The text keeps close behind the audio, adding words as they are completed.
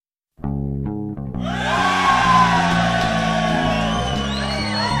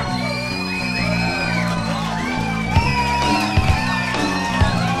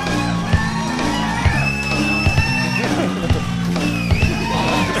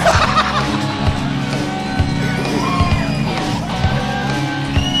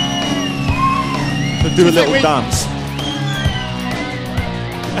to do a little dance.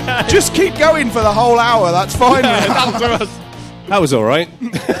 Just keep going for the whole hour. That's fine. That was all right.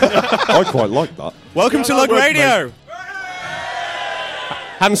 I quite like that. Welcome to Lug Radio.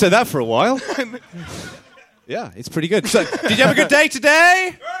 Haven't said that for a while. Yeah, it's pretty good. So, did you have a good day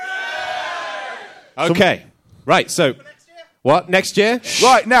today? Okay. Right, so... What, next year?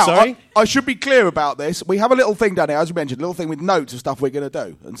 Right, now, Sorry? I should be clear about this. We have a little thing down here, as you mentioned, a little thing with notes of stuff we're going to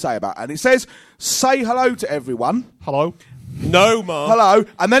do and say about. And it says, say hello to everyone. Hello. No, Mark. Hello.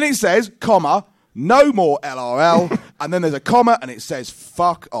 And then it says, comma, no more LRL. And then there's a comma and it says,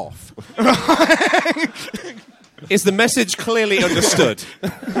 fuck off. Is the message clearly understood?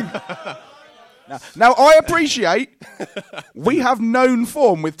 Now, I appreciate we have known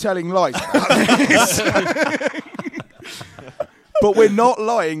form with telling lies about this. But we're not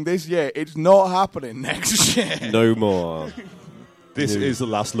lying this year. It's not happening next year. No more. This is the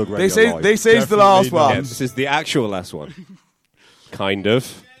last Lug Radio Live. This is the last one. Yeah, this is the actual last one. Kind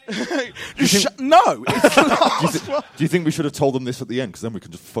of. No, it's the last one. Do you think we should have told them this at the end? Because then we can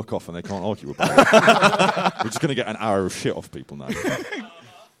just fuck off and they can't argue about it. We're just going to get an hour of shit off people now.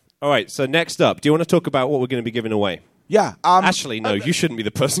 All right, so next up, do you want to talk about what we're going to be giving away? Yeah. Actually, no, you shouldn't be the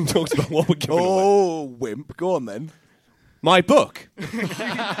person who talks about what we're giving away. Oh, wimp. Go on, then. My book.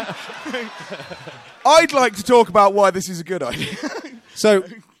 I'd like to talk about why this is a good idea. So,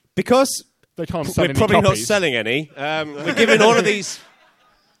 because They can't sell we're any probably not copies. selling any, we're giving all of this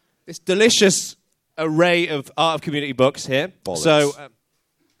delicious array of Art of Community books here. Bollocks. So I'm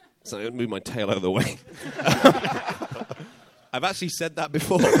going to move my tail out of the way. I've actually said that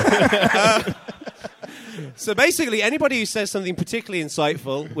before. So basically, anybody who says something particularly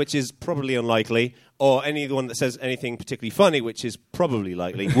insightful, which is probably unlikely, or anyone that says anything particularly funny, which is probably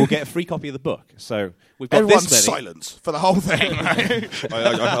likely, will get a free copy of the book. So we've got Everyone's this many. silence for the whole thing. Right?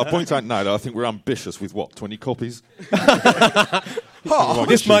 I'll point out now that I think we're ambitious with, 20 copies?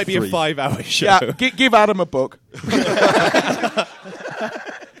 This might be a 3. 5-hour show. Yeah, give Adam a book.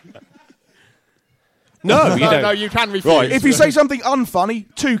 No, you don't. No, you can refuse. Right. If you say something unfunny,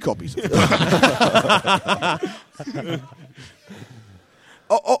 2 copies.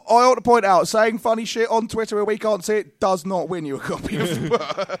 I ought to point out, saying funny shit on Twitter where we can't see it does not win you a copy of the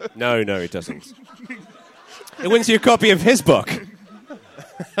book. No, it doesn't. It wins you a copy of his book.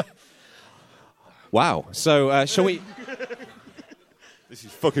 Wow. So, shall we... This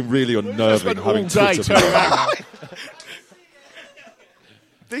is fucking really unnerving. Spent all having day Twitter turning around.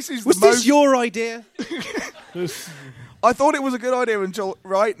 This is Was the most... this your idea? I thought it was a good idea until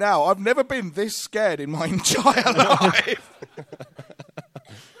right now. I've never been this scared in my entire life.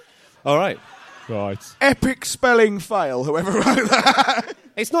 All right. Right. Epic spelling fail, whoever wrote that.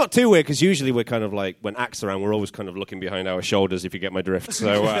 It's not too weird, because usually we're kind of like, when Axe around, we're always kind of looking behind our shoulders, if you get my drift.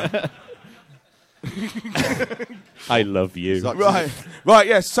 So, I love you. Right,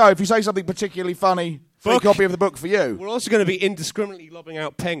 yes. So if you say something particularly funny, free Book. copy of the book for you. We're also going to be indiscriminately lobbing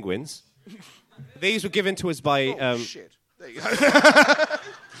out penguins. These were given to us by... Shit. There you go.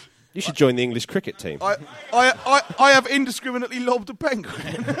 You should join the English cricket team. I have indiscriminately lobbed a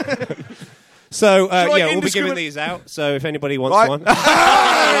penguin. So, I we'll be giving these out. So if anybody wants Right. one.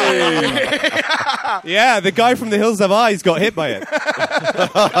 Yeah, the guy from The Hills Have Eyes got hit by it.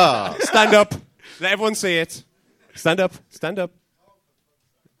 Stand up. Let everyone see it. Stand up. Stand up.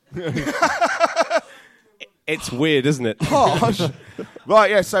 It's weird, isn't it? Harsh.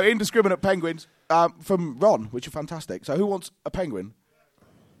 Right, yeah, so indiscriminate penguins from Ron, which are fantastic. So who wants a penguin?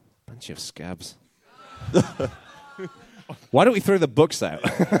 Bunch of scabs. Why don't we throw the books out?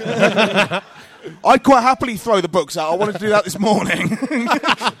 I'd quite happily throw the books out. I wanted to do that this morning.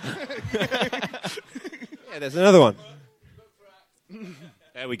 Yeah, there's another one.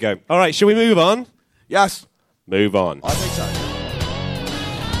 There we go. All right, shall we move on? Yes, Move on. I think so.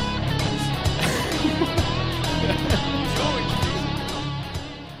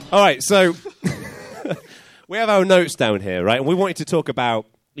 All right, so we have our notes down here, right? And we wanted to talk about,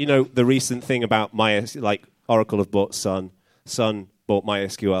 the recent thing about Oracle have bought Sun. Sun bought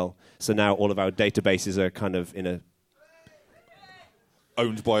MySQL. So now all of our databases are kind of in a...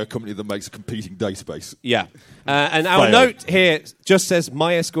 Owned by a company that makes a competing database. Yeah. And our Fail. note here just says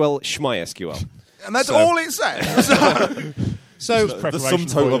MySQL, SMySQL. And that's all it says. So, The Preparation sum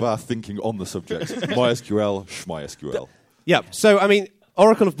total for you. of our thinking on the subject. MySQL, SMySQL. yeah. So, I mean,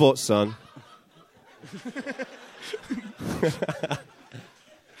 Oracle have bought Sun.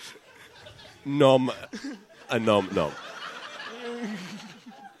 Nom. A nom.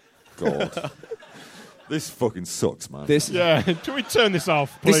 God. This fucking sucks, man. This Yeah, can we turn this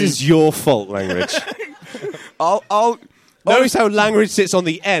off, please? is your fault, Langridge. I'll Notice how Langridge sits on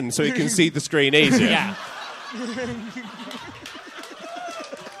the end so he can see the screen easier. Yeah.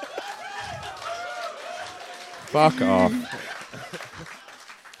 Fuck off.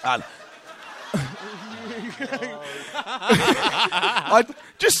 And I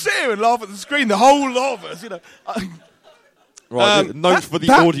just sit here and laugh at the screen, the whole lot of us, you know. Right, note for the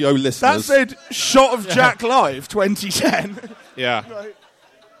that- audio That listeners. said, shot of Jack Live 2010. Yeah.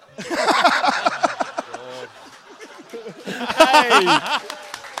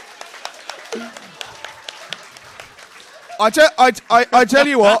 I tell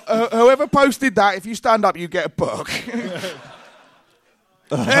you what, whoever posted that, if you stand up, you get a book.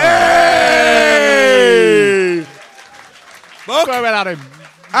 Hey! Go well, Adam.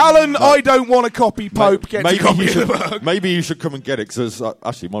 Alan, I don't want to copy Pope. Gets a copy of the book. Maybe you should come and get it, because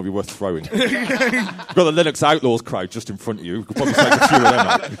actually it might be worth throwing. You've got the Linux Outlaws crowd just in front of you. You could probably take a few of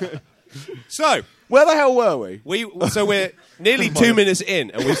them out. So, Where the hell were we? we're nearly 2 minutes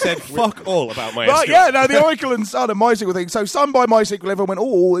in, and we said fuck all about MySQL. Right, yeah, no, the Oracle and Sun and MySQL thing. So Sun by MySQL, everyone went,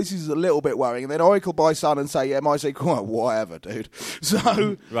 oh, this is a little bit worrying. And then Oracle by Sun and say, yeah, MySQL, well, whatever, dude.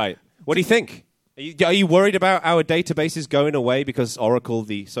 So, Right. What do you think? Are you worried about our databases going away because Oracle,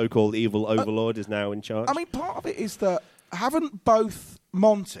 the so-called evil overlord, is now in charge? I mean, part of it is that haven't both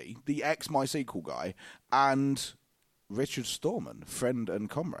Monty, the ex-MySQL guy, and Richard Stallman, friend and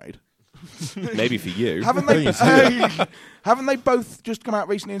comrade, Maybe for you. haven't they both just come out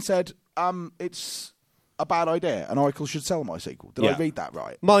recently and said it's a bad idea and Oracle should sell MySQL? Did I read that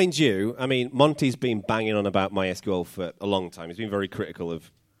right? Mind you, I mean, Monty's been banging on about MySQL for a long time. He's been very critical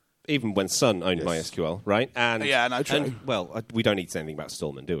of, even when Sun owned MySQL, right? And Yeah, no, true. and, well, we don't need to say anything about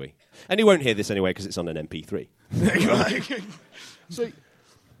Stallman, do we? And he won't hear this anyway because it's on an MP3. See,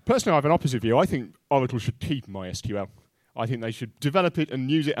 personally, I have an opposite view. I think Oracle should keep MySQL. I think they should develop it and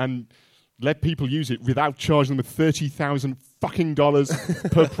use it and let people use it without charging them $30,000 fucking dollars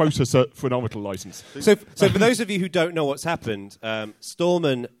per processor for an Oracle license. So for those of you who don't know what's happened,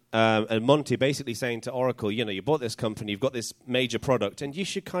 Stallman and Monty basically saying to Oracle, you know, you bought this company, you've got this major product, and you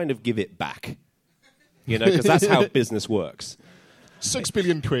should kind of give it back. You know, because that's how business works. £6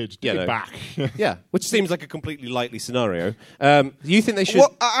 billion, give it back. Yeah, which seems like a completely likely scenario. You think they should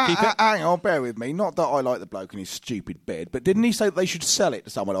keep it? Hang on, bear with me. Not that I like the bloke and his stupid beard, but didn't he say that they should sell it to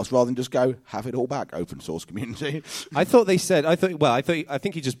someone else rather than just go, have it all back, open source community? I thought they said. I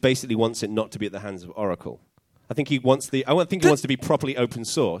think he just basically wants it not to be at the hands of Oracle. I think he wants he wants to be properly open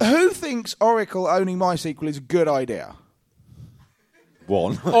source. Who thinks Oracle owning MySQL is a good idea?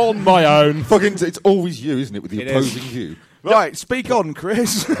 One. On my own. Fucking, it's always you, isn't it, with the It opposing is. you. Right, speak on,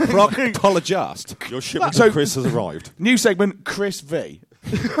 Chris. Proctologist. Your shipment So- to Chris has arrived. New segment, Chris V.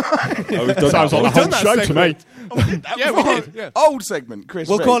 Oh, we've done Sounds that like one. the whole show to me. Yeah, we did. Yeah. Old segment, Chris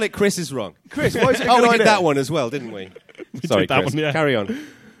We'll V. call it Chris is wrong. Chris, why is it a Oh, good we idea? did that one as well, didn't we? Sorry, did that Chris. one, yeah. Carry on.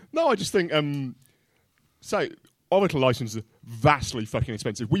 No, I just think, so Oracle licenses are vastly fucking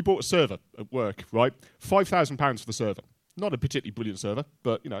expensive. We bought a server at work, right? £5,000 for the server. Not a particularly brilliant server,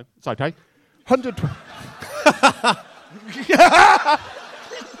 but, you know, it's okay. 100...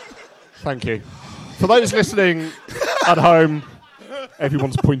 Thank you. For those listening at home,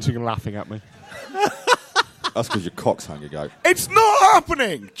 everyone's pointing and laughing at me. That's because your cock's hanging out. It's not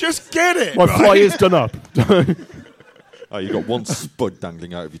happening. Just get it. My fly is done up. Oh, you've got one spud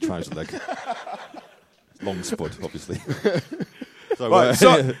dangling out of your trouser leg. Long spud, obviously. So, Right, so-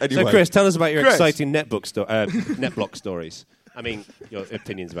 anyway. So, Chris, tell us about your Chris. exciting NetBlock stories. I mean, your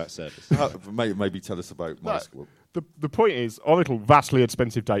opinions about service. Maybe tell us about MySQL. The point is, Oracle, vastly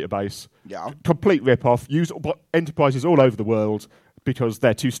expensive database. Yeah. Complete rip-off. Used by enterprises all over the world because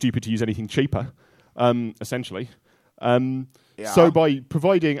they're too stupid to use anything cheaper, essentially. Yeah. So by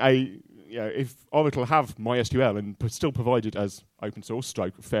providing if Oracle have MySQL and still provide it as open source,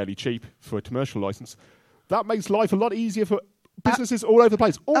 stroke fairly cheap for a commercial license, that makes life a lot easier for businesses all over the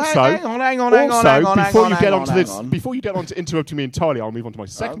place. Also, hang on, before you get on to interrupting me entirely, I'll move on to my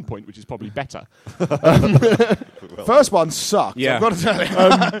second point, which is probably better. First one sucked. Yeah. I've got to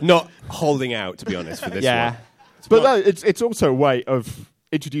tell you. Not holding out, to be honest, for this one. But no, it's also a way of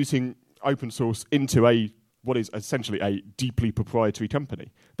introducing open source into what is essentially a deeply proprietary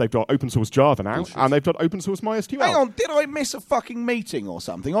company. They've got open source Java now, and they've got open source MySQL. Hang on, did I miss a fucking meeting or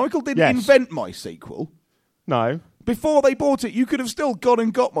something? Oracle didn't Yes. invent MySQL. No. Before they bought it, you could have still gone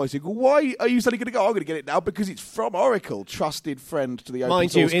and got MySQL. Why are you suddenly going to go, I'm going to get it now because it's from Oracle, trusted friend to the open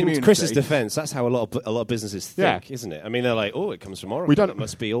Mind you, source community. in Chris's defence, that's how a lot of businesses think, isn't it? I mean, they're like, oh, it comes from Oracle. We don't- It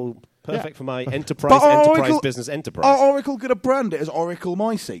must be all perfect for my But enterprise business enterprise. Are Oracle going to brand it as Oracle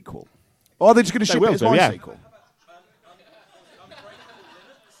MySQL? Or are they just going to ship will it as do, yeah. MySQL?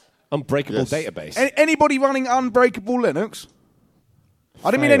 Unbreakable Yes. database. Anybody running Unbreakable Linux?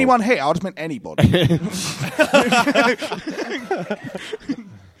 I didn't mean Fail. anyone here. I just meant anybody.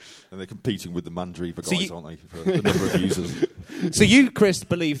 And they're competing with the Mandriva So guys, you- aren't they, for the number of users? So you, Chris,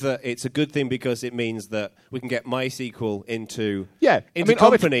 believe that it's a good thing because it means that we can get MySQL into Oracle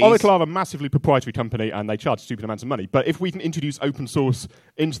companies. Oracle are a massively proprietary company and they charge stupid amounts of money. But if we can introduce open source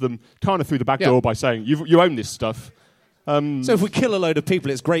into them, kind of through the back Yeah. door by saying you own this stuff. So if we kill a load of people,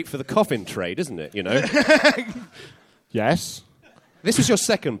 it's great for the coffin trade, isn't it? You know. Yes. This was your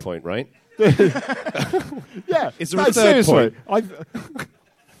second point, right? Yeah. Is there No, a third seriously.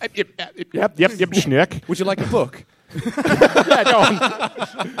 Yep, schnick. Would you like a book? Yeah, go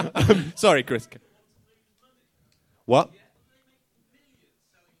on. Sorry, Chris. What?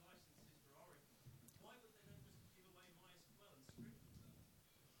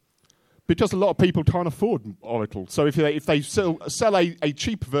 Because a lot of people can't afford Oracle. So if they sell a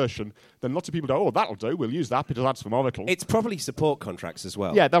cheap version, then lots of people go, oh, that'll do, we'll use that because that's from Oracle. It's probably support contracts as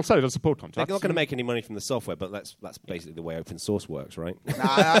well. Yeah, they'll sell it as support They're contracts. not going to make any money from the software, but that's basically the way open source works, right?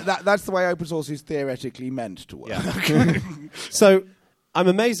 That's the way open source is theoretically meant to work. Yeah. So I'm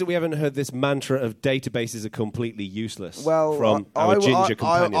amazed that we haven't heard this mantra of databases are completely useless Well, from our ginger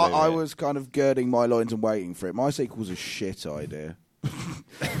companion. over I here. was kind of girding my loins and waiting for it. MySQL's a shit idea.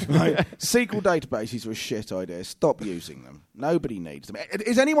 Right. SQL databases are a shit idea. Stop using them. Nobody needs them.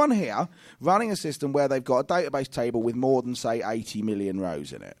 Is anyone here running a system where they've got a database table with more than, say, 80 million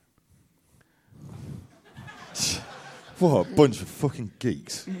rows in it? What a bunch of fucking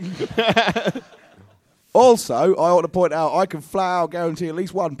geeks. Also, I ought to point out, I can flat out guarantee at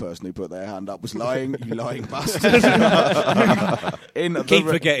least one person who put their hand up was lying, you lying bastard. Keep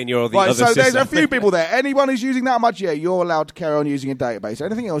forgetting you're the right, other so there's system. a few people there. Anyone who's using that much, yeah, you're allowed to carry on using a database.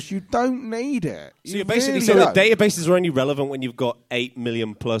 Anything else, you don't need it. So You you're basically really saying don't. that databases are only relevant when you've got 8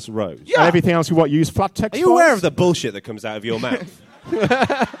 million plus rows. Yeah. And everything else you use flat text Are you aware files? of the bullshit that comes out of your mouth?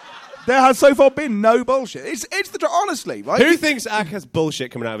 There has so far been no bullshit. It's the honestly, right? Who thinks Ak has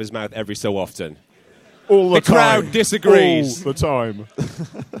bullshit coming out of his mouth every so often? All the The crowd time. disagrees. All the time.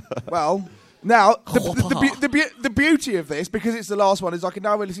 Well, now the beauty of this, because it's the last one, is I can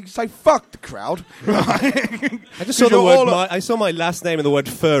now really say fuck the crowd. Right? I just saw the You're word. all- I saw my last name and the word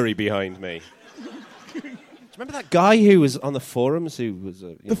furry behind me. Do you remember that guy who was on the forums who was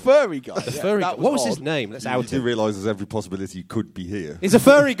The furry guy. the yeah, furry? that What was his odd. name? Let's You out do him. realise there's every possibility you could be here. Is a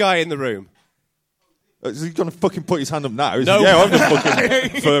furry guy in the room? Is he going to fucking put his hand up now? Is No. he, yeah, I'm the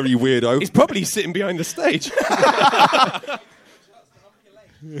fucking furry weirdo. He's probably sitting behind the stage.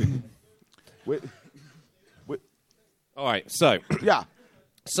 All right, so Yeah.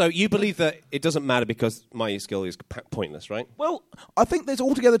 you believe that it doesn't matter because MySQL is pointless, right? Well, I think there's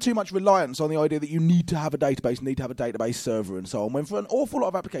altogether too much reliance on the idea that you need to have a database, need to have a database server, and so on. When for an awful lot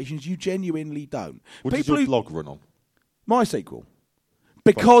of applications, you genuinely don't. What does People your who blog run on? MySQL,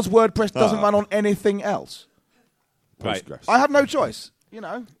 because WordPress doesn't run on anything else. Right. Postgres. I have no choice. You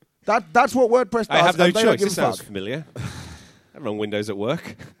know, that's what WordPress does. I have no and they don't choice. give This a sounds fuck. familiar. I run Windows at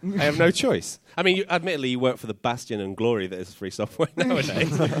work. I have no choice. I mean, admittedly, you work for the bastion and glory that is free software nowadays.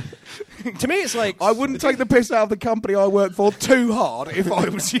 To me, it's like I wouldn't take the piss out of the company I work for too hard if I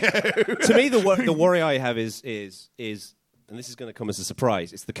was you. to me, the worry I have is, and this is going to come as a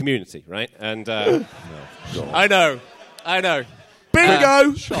surprise. It's the community, right? And I know.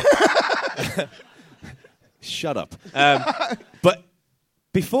 Bingo! Shut up. But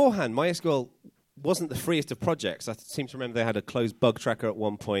beforehand, MySQL wasn't the freest of projects. I seem to remember they had a closed bug tracker at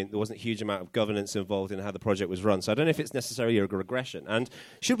one point. There wasn't a huge amount of governance involved in how the project was run. So I don't know if it's necessarily a regression. And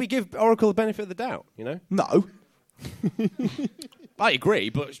should we give Oracle the benefit of the doubt? You know, No. I agree,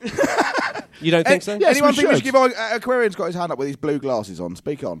 but you don't think so? Yes, Anyone we think we should. should give Aquarian's got his hand up with his blue glasses on?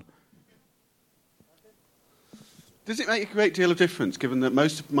 Speak on. Does it make a great deal of difference, given that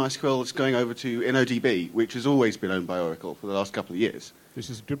most of MySQL is going over to InnoDB, which has always been owned by Oracle for the last couple of years? This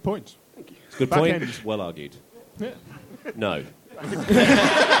is a good point. It's a good Back point. end. It's well argued. Yeah. No.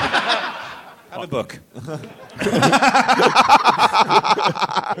 Have a book.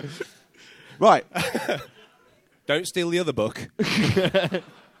 Right. Don't steal the other book.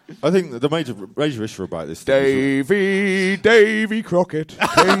 I think the major issue about this thing is Davy Crockett,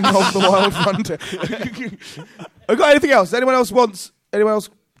 king of the wild frontier. Have got anything else? Anyone else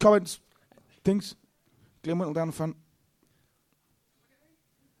comments, things? Glenn Whittle down the front.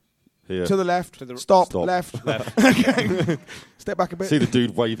 here. To the left. To the- Stop. Stop. Left. Left. Okay. Step back a bit. See the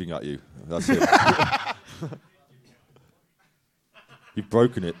dude waving at you. That's it. You've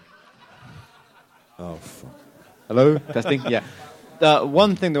broken it. Oh, fuck. Hello? Testing? Yeah.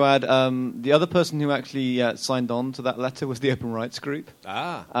 One thing to add, the other person who actually signed on to that letter was the Open Rights Group.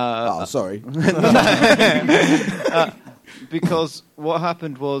 Sorry. Because what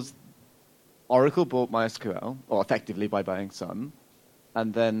happened was Oracle bought MySQL, or effectively by buying Sun,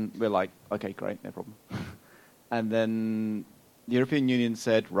 and then we're like, okay, great, no problem. And then the European Union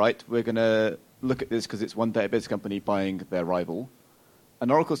said, right, we're going to look at this because it's one database company buying their rival.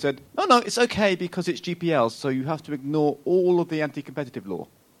 And Oracle said, no, it's okay because it's GPL, so you have to ignore all of the anti-competitive law.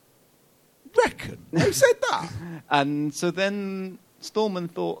 Reckon? Who said that? And so then Stallman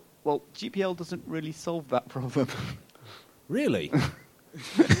thought, well, GPL doesn't really solve that problem. Really?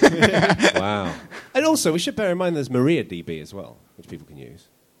 Wow. And also, we should bear in mind there's MariaDB as well, which people can use,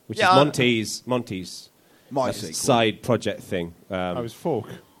 which is Monty's MySQL. side project thing. I was Fork.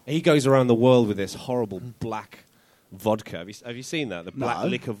 He goes around the world with this horrible black vodka. Have you seen that? The black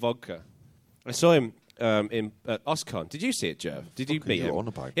liquor vodka. I saw him in OSCON. Did you see it, Jeff? Did you meet him? On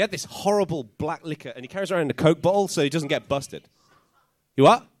about? He had this horrible black liquor, and he carries around a Coke bottle so he doesn't get busted. You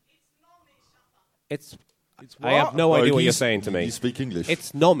what? It's I have no idea what you're saying to me. You speak English?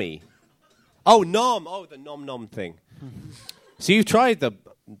 It's Nommy. Oh, Nom. Oh, the Nom thing. So you've tried the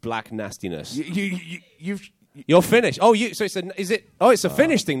black nastiness. You're Finnish. Oh, so it's a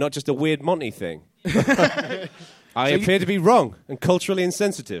Finnish thing, not just a weird Monty thing. I appear to be wrong and culturally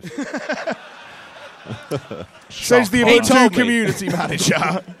insensitive. Says the Ubuntu community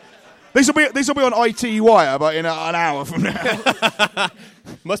manager. This will be on IT Wire, but in an hour from now.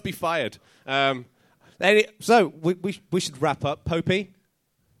 Must be fired. So we should wrap up. Popey?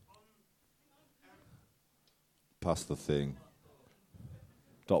 Pass the thing.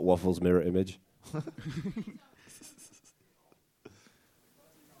 Dot Waffles mirror image.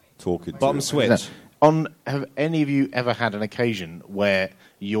 Talking Bottom to switch. Have any of you ever had an occasion where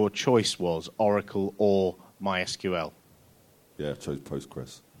your choice was Oracle or MySQL? Yeah, I chose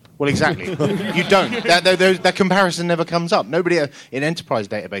Postgres. Well, exactly. You don't. That comparison never comes up. Nobody in enterprise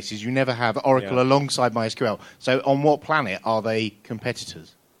databases, you never have Oracle alongside MySQL. So on what planet are they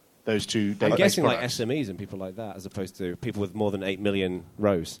competitors, those two database I'm guessing products? like SMEs and people like that, as opposed to people with more than 8 million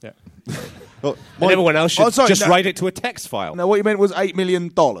rows. Yeah. Well, And everyone else should just write it to a text file. No, what you meant was $8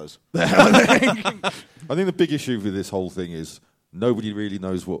 million. I think the big issue with this whole thing is nobody really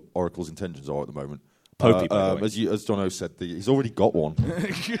knows what Oracle's intentions are at the moment. Popey, by the way. As John O said, he's already got one.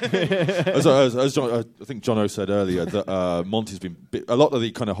 as I think John O said earlier, that Monty's been a lot of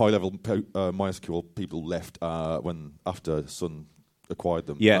the kind of high-level MySQL people left after Sun acquired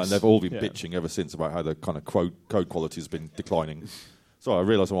them, yes. and they've all been bitching ever since about how the kind of code quality has been declining. So I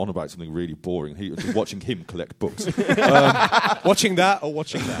realised I'm on about something really boring. Just watching him collect books. Watching that or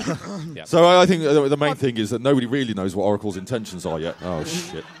watching that? Yeah. So I think the main thing is that nobody really knows what Oracle's intentions are yet. Oh,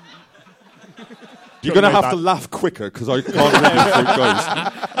 shit. You're going to have to laugh quicker because I can't remember how it goes.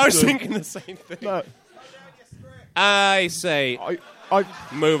 I was thinking the same thing. No. I say,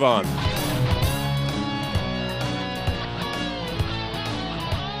 move on.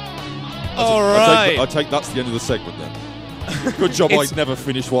 All right. I take that's the end of the segment then. Good job I never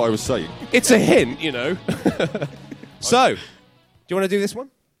finished what I was saying. It's a hint, you know. So, do you want to do this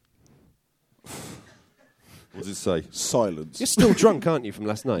one? What does it say? Silence. You're still drunk, aren't you, from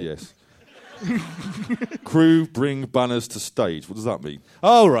last night? Yes. Crew bring banners to stage. What does that mean?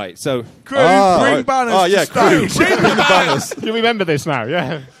 Oh, right. So, Crew, bring banners to crew, stage. bring the banners. You remember this now,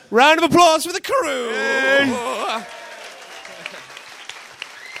 yeah? round of applause for the crew.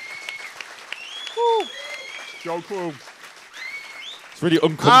 Joe Crew. It's really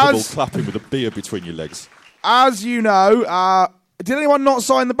uncomfortable clapping with a beer between your legs. As you know, did anyone not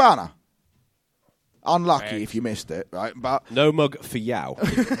sign the banner? Unlucky if you missed it, right? But No mug for Yao.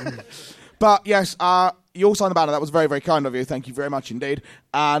 But yes, you all signed the banner. That was very, very kind of you. Thank you very much indeed.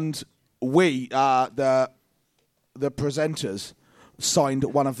 And we, the presenters, signed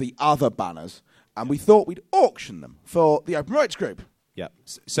one of the other banners, and we thought we'd auction them for the Open Rights Group. Yeah.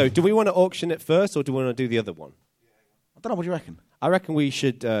 So, do we want to auction it first, or do we want to do the other one? I don't know. What do you reckon? I reckon we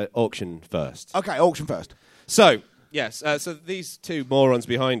should auction first. Okay, auction first. So, yes. So these two morons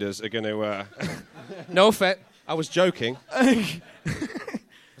behind us are going to. No offense. I was joking.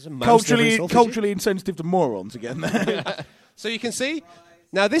 Culturally insensitive to morons again. So you can see.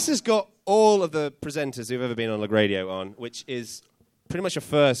 Now this has got all of the presenters who've ever been on Lug Radio on, which is pretty much a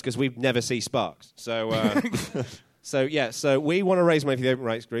first because we never see Sparks. So. So we want to raise money for the Open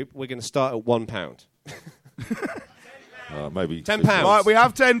Rights Group. We're going to start at £1. Maybe £10. Right, we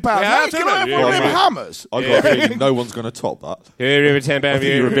have £10. have Can £10. I have one of them hammers? I've got a feeling no one's going to top that. Here, £10. I think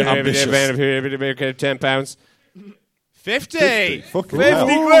you're a bit ambitious. £10. 50. 50. Fucking 50 hell.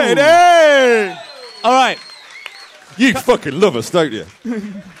 Great, hey! All right. You fucking love us, don't you?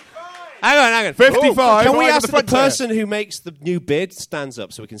 Hang on. 55. Can we right at ask the front here. person who makes the new bid stands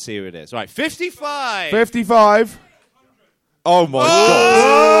up so we can see who it is? Right, 55. 55. Oh my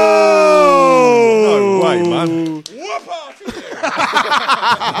god! No way, man.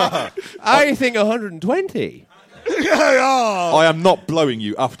 I think 120. I am not blowing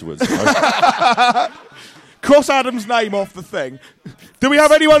you afterwards. Cross Adam's name off the thing. Do we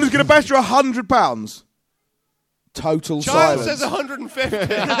have anyone who's going to best you £100? Total Giles silence. says 150.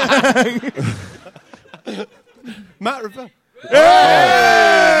 Matt Revell.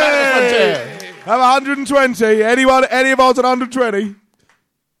 Have 120. Anyone? Any of us at 120?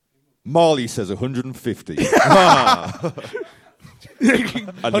 Marley says 150.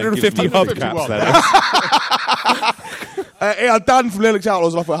 150 hubcaps there. Yeah, Dan from Linux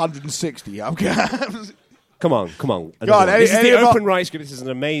Outlaws offer 160 hubcaps. Come on. God, This is any the of our- open rights group. This is an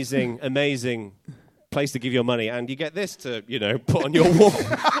amazing place to give your money, and you get this to, put on your wall.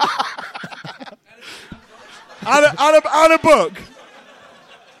 and a book.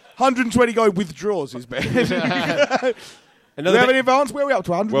 120 guy withdraws his bid. Do we have any advance? Where are we up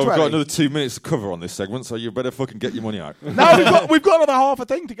to? 120? Well, we've got another 2 minutes to cover on this segment, so you better fucking get your money out. No, we've got another half a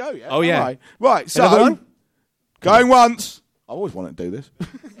thing to go. Yeah. Oh, yeah. Right. Right. So Another one? going once. I always wanted to do this.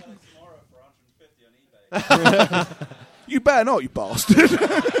 You better not, you bastard.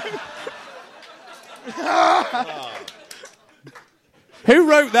 Who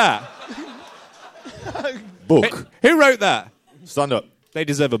wrote that? Book. Who wrote that? Stand up. They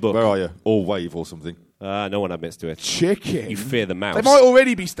deserve a book. Where are you? Or wave or something. No one admits to it. Chicken. You fear the mouse. They might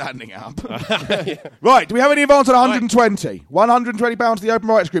already be standing up. Right, do we have any advance on 120? £120 to the Open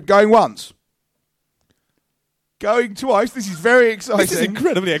Rights Group. Going once. Going twice. This is very exciting. This is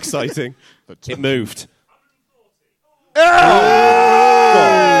incredibly exciting. It moved.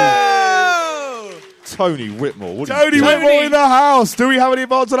 Tony Whitmore. What are you Tony doing? Whitmore in the house. Do we have any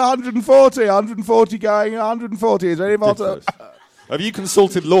advance on 140? 140 going, 140. Is there any advance on... Have you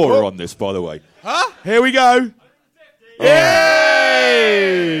consulted Laura on this, by the way? Here we go.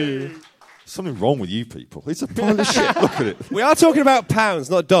 Yay! Something wrong with you people. It's a pile of shit. Look at it. We are talking about pounds,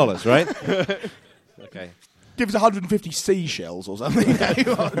 not dollars, right? Okay. Give us 150 seashells or something.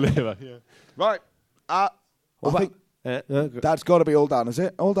 Right. I think that's got to be all done, is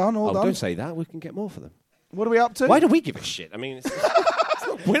it? All done, all done. Don't say that. We can get more for them. What are we up to? Why do we give a shit? I mean,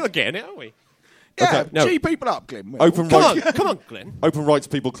 we're not getting it, are we? Yeah, Okay, no. cheer people up, Glenn. Open Come rights. on, come on, Glenn. Open rights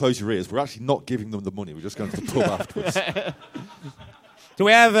people, close your ears. We're actually not giving them the money. We're just going to the pub afterwards. Do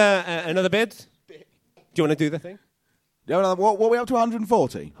we have another bid? Do you want to do the thing? What are we up to?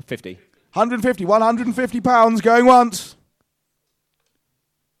 140? 50. 150. £150 going once.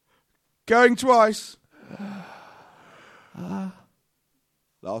 Going twice.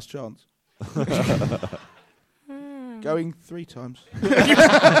 Last chance. Going 3 times.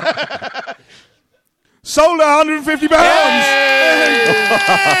 Sold £150.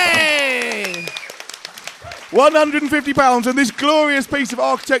 £150, and this glorious piece of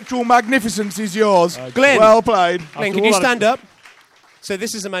architectural magnificence is yours. Glenn. Well played. Glenn, can you stand up? So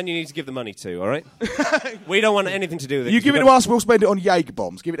this is a man you need to give the money to, all right? We don't want anything to do with it. You give it to us, we'll spend it on Jaeger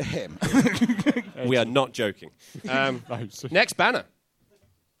bombs. Give it to him. We are not joking. Next banner.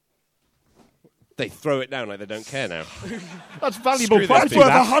 They throw it down like they don't care now. That's valuable. Screw That's this worth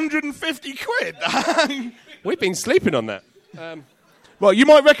big 150 quid. We've been sleeping on that. Well, you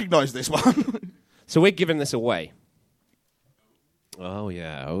might recognise this one. So we're giving this away. Oh,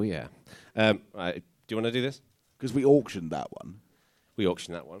 yeah. Right, do you want to do this? Because we auctioned that one. We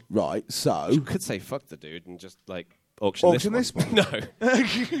auctioned that one. Right, so... You could say fuck the dude and just, auction this one? No.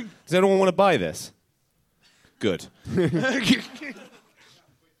 Does anyone want to buy this? Good. A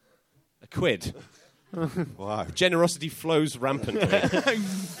quid. Wow. Generosity flows rampantly.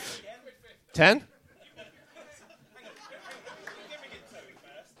 10?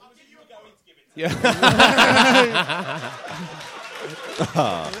 Yeah.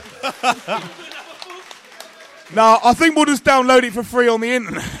 No, I think we'll just download it for free on the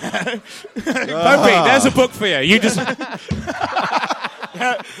internet. Popey, there's a book for you. You just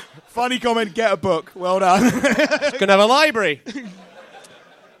Funny comment, get a book. Well done. gonna have a library.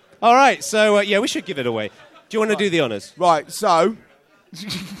 All right, so we should give it away. Do you want to do the honours? Right, so...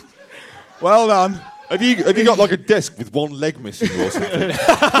 well done. Have you got like a desk with one leg missing or something?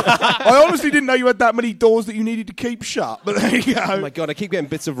 I honestly didn't know you had that many doors that you needed to keep shut, but there you go. Oh my god, I keep getting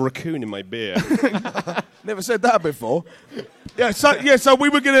bits of raccoon in my beer. Never said that before. So we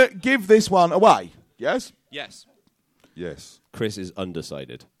were going to give this one away, yes? Yes. Yes. Chris is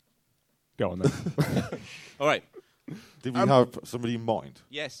undecided. Go on then. All right. Did we have somebody in mind?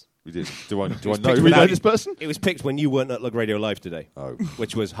 Yes. We did. Do I know? Do we know this person? It was picked when you weren't at Lug Radio Live today, Oh.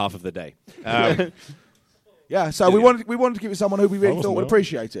 which was half of the day. Yeah, so we wanted to give it someone who we really wasn't thought would there.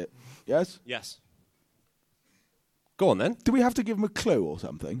 appreciate it. Yes? Yes. Go on then. Do we have to give him a clue or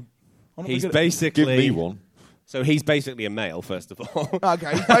something? I'm not He's gonna- basically Give me one. So he's basically a male, first of all.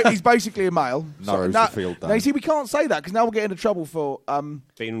 Okay, he's basically a male. Narrows the field down. Now, you see, we can't say that because now we'll get into trouble for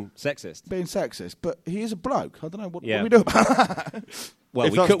Being sexist. being sexist. But he is a bloke. I don't know what Yeah. we do about that. Well,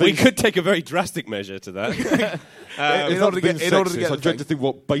 If we that's could, we been- could take a very drastic measure to that. in order to get I the dread to thing. think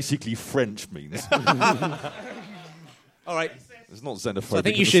what basically French means. All right. It's not xenophobic. So I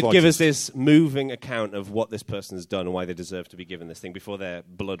think you in the should give us slightest. this moving account of what this person's done and why they deserve to be given this thing before their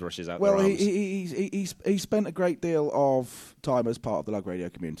blood rushes out Well, their arms. he spent a great deal of time as part of the Lug Radio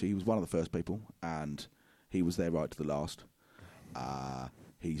community. He was one of the first people, and he was there right to the last.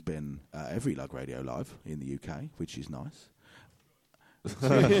 He's been every Lug Radio Live in the UK, which is nice.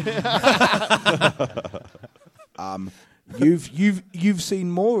 You've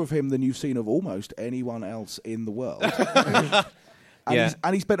seen more of him than you've seen of almost anyone else in the world. Yeah.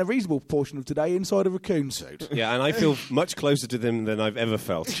 And he spent a reasonable portion of today inside a raccoon suit. Yeah, and I feel much closer to them than I've ever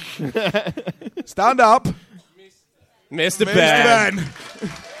felt. Stand up, Mr. Mr. Ben. Ben.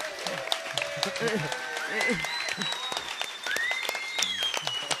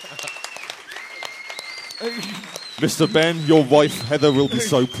 Mr. Ben, your wife Heather will be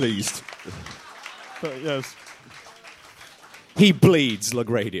so pleased. Yes. He bleeds Lug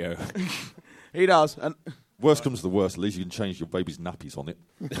Radio. He does. And Worst comes to the worst, at least you can change your baby's nappies on it.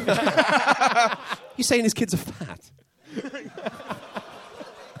 You saying his kids are fat?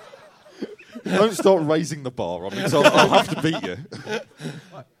 Don't start raising the bar on me, because I'll have to beat you.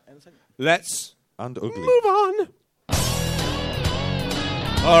 Let's And ugly. move on.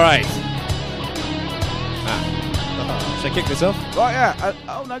 All right. Should I kick this off? right, yeah.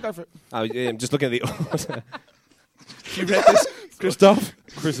 Oh no, go for it. I'm just looking at the order. You read this, Christoph?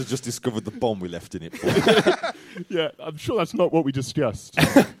 Chris has just discovered the bomb we left in it for. Yeah, I'm sure that's not what we discussed.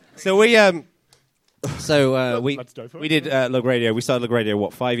 So we we Let's go for it. we did Lug Radio. We started Lug Radio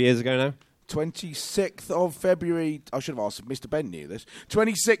 5 years ago now. 26th of February. I should have asked if Mr. Ben knew this.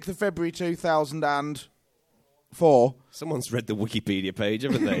 26th of February 2004. Someone's read the Wikipedia page,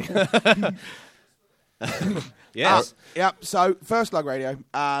 haven't they? Yes. Yep. So first Lug Radio,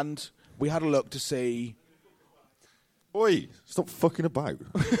 and we had a look to see. Oi, stop fucking about.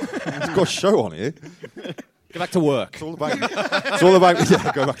 It's got a show on here. Go back to work. It's all about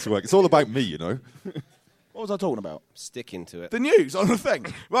yeah, go back to work. It's all about me, you know. What was I talking about? Sticking to it. The news on the thing.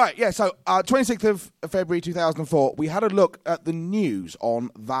 Right, yeah, so 26th of February 2004, we had a look at the news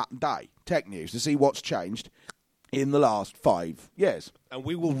on that day, tech news, to see what's changed in the last 5 years. And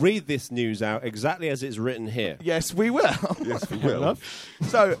we will read this news out exactly as it's written here. Yes, we will. Yes, we will.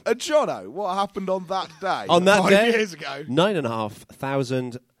 So, Jono, what happened on that day? On that 5 day, years ago.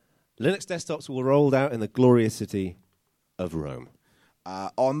 9,500 Linux desktops were rolled out in the glorious city of Rome.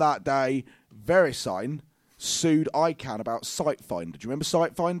 On that day, VeriSign sued ICANN about SiteFinder. Do you remember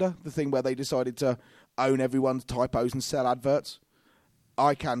SiteFinder? The thing where they decided to own everyone's typos and sell adverts?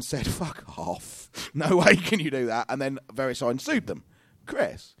 ICANN said, fuck off. No way can you do that. And then VeriSign sued them.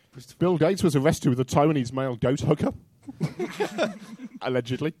 Chris? Bill Gates was arrested with a Taiwanese male goat hooker.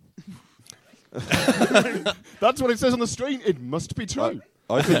 Allegedly. That's what it says on the screen. It must be true.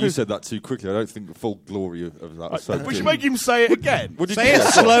 I think you said that too quickly. I don't think the full glory of that was so We should make him say it again. What did Say you it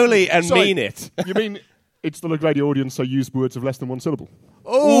say? slowly and Sorry. mean it. You mean it's the Lug Radio audience, so use words of less than one syllable?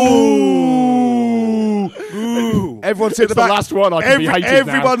 Ooh. Everyone's sitting It's at the back. the last one. I can be hated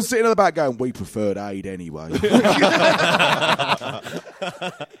now. Everyone's sitting at the back going, we preferred aid anyway.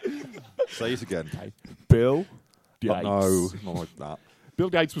 Say it again. Bill Gates. No, not like that. Bill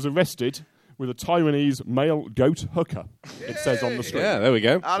Gates was arrested with a Taiwanese male goat hooker. It says on the screen. Yeah, there we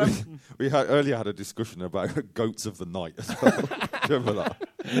go. Adam, We earlier had a discussion about goats of the night as well. Do you remember that?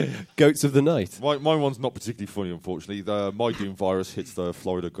 Goats of the night. My one's not particularly funny, unfortunately. The My Doom virus hits the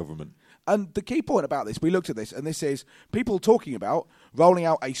Florida government. and the key point about this, we looked at this, and this is people talking about rolling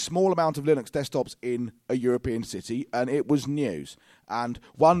out a small amount of Linux desktops in a European city, and it was news. And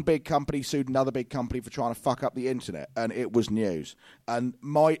one big company sued another big company for trying to fuck up the internet, and it was news. And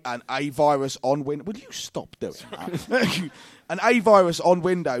a virus on Windows. Would you stop doing that? An A virus on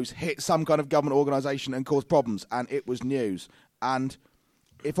Windows hit some kind of government organisation and caused problems, and it was news. And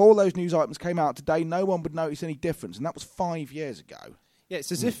if all those news items came out today, no one would notice any difference, and that was 5 years ago. Yeah,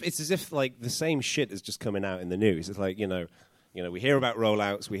 it's as if like the same shit is just coming out in the news. It's like, you know, we hear about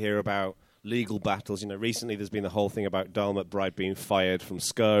rollouts, we hear about legal battles. You know, recently there's been the whole thing about Dale McBride being fired from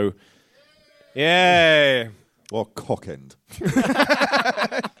SCO. Yay! Or cock end.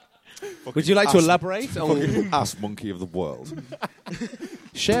 Would you like to elaborate on? Fucking ass monkey of the world.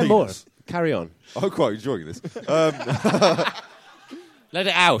 Share Penis. more. Carry on. I'm quite enjoying this. Let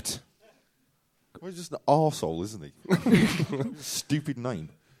it out. Well, he's just an arsehole, isn't he? Stupid name.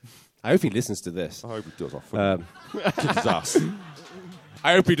 I hope he listens to this. I hope he does. I'll fucking kick his ass.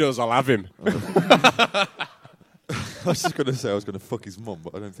 I hope he does. I'll have him. I was just going to say I was going to fuck his mum,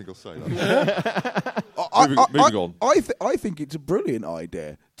 but I don't think I'll say that. Moving on. I think it's a brilliant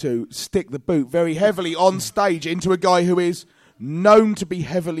idea to stick the boot very heavily on stage into a guy who is known to be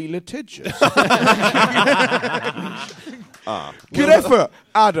heavily litigious. Good effort,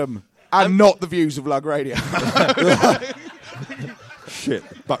 Adam, and not the views of Lug Radio. Shit.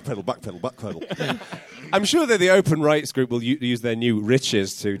 Backpedal. I'm sure that the Open Rights Group will use their new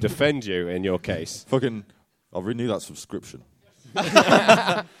riches to defend you in your case. Fucking, I'll renew that subscription.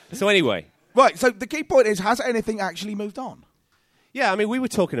 So anyway. Right, so the key point is, has anything actually moved on? Yeah, I mean, we were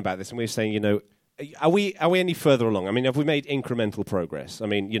talking about this and we were saying, you know, are we any further along? I mean, have we made incremental progress? I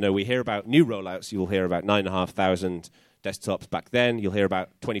mean, you know, we hear about new rollouts. You'll hear about 9,500 desktops back then. You'll hear about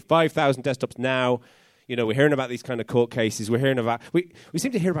 25,000 desktops now. You know, we're hearing about these kind of court cases. We're hearing about... We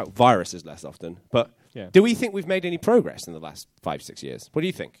seem to hear about viruses less often. But do we think we've made any progress in the last 5-6 years? What do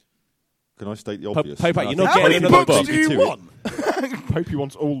you think? Can I state the obvious? Pope, you're not How getting many another books book. do you want? Popey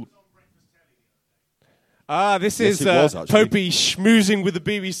wants all... This Yes, is it was, actually. Popey schmoozing with the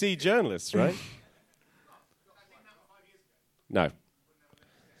BBC journalists, right? No.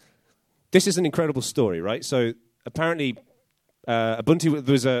 This is an incredible story, right? So apparently Ubuntu,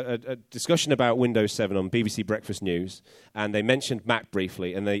 there was a discussion about Windows 7 on BBC Breakfast News, and they mentioned Mac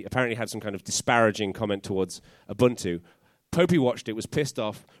briefly, and they apparently had some kind of disparaging comment towards Ubuntu. Popey watched it, was pissed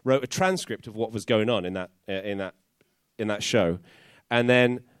off, wrote a transcript of what was going on in that show, and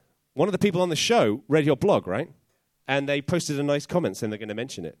then one of the people on the show read your blog, right? And they posted a nice comment saying they're going to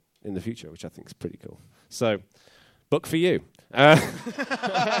mention it in the future, which I think is pretty cool. So, book for you. Well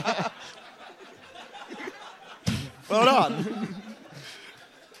done.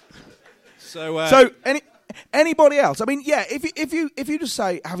 So, Anybody else? I mean, yeah. If you just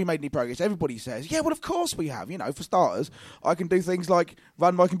say, "Have you made any progress?" Everybody says, "Yeah, well, of course we have." You know, for starters, I can do things like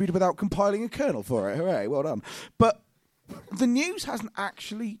run my computer without compiling a kernel for it. Hooray! Well done. But the news hasn't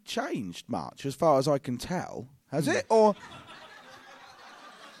actually changed much, as far as I can tell, has it? Or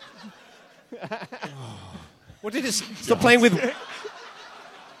what did it stop playing with?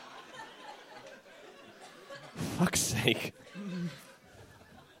 Fuck's sake.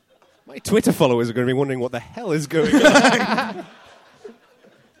 My Twitter followers are going to be wondering what the hell is going on.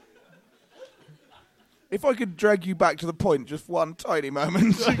 if I could drag you back to the point just for one tiny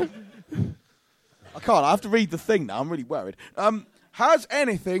moment. I can't. I have to read the thing now. I'm really worried. Has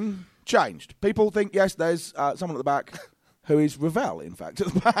anything changed? People think, yes, there's someone at the back who is Ravel, in fact,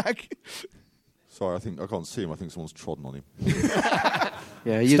 at the back. Sorry, I can't see him. I think someone's trodden on him.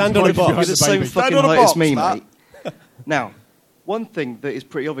 Yeah, you're Stand on a box. You're the same Stand fucking on a height box, as me, Matt. mate. Now, one thing that is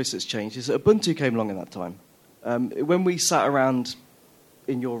pretty obvious that's changed is that Ubuntu came along in that time. When we sat around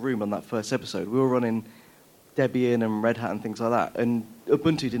in your room on that first episode, we were running Debian and Red Hat and things like that, and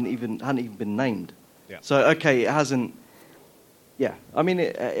Ubuntu hadn't even been named. Yeah. So, okay, it hasn't... Yeah, I mean,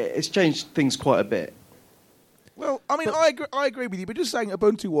 it's changed things quite a bit. Well, I mean, I agree with you, but just saying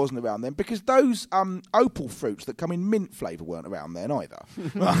Ubuntu wasn't around then because those opal fruits that come in mint flavour weren't around then either.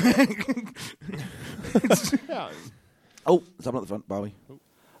 Oh, someone at the front, Barbie.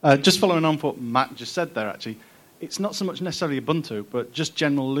 Just following on what Matt just said there, actually, it's not so much necessarily Ubuntu, but just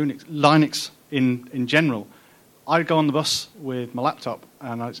general Linux in general. I go on the bus with my laptop,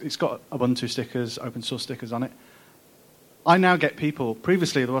 and it's got Ubuntu stickers, open source stickers on it. I now get people,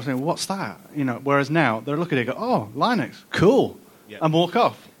 previously they were saying, what's that? You know, whereas now they're looking at it and go, oh, Linux, cool, and walk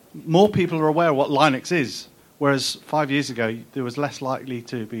off. More people are aware of what Linux is, whereas 5 years ago there was less likely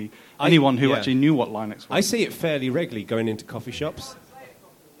to be anyone who actually knew what Linux was. I see it fairly regularly going into coffee shops.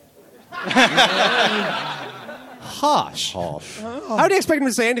 Harsh. How do you expect him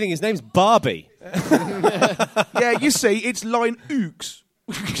to say anything? His name's Barbie. Yeah, you see, it's Linux.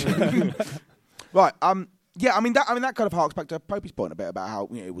 Right. Yeah, I mean that kind of harks back to Popey's point a bit about how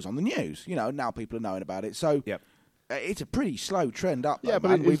it was on the news. You know, now people are knowing about it. So it's a pretty slow trend up. Yeah, though,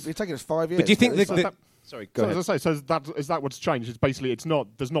 but man. It's taken us 5 years. But do you think It's like- Sorry, go ahead. As I say, is that what's changed? It's basically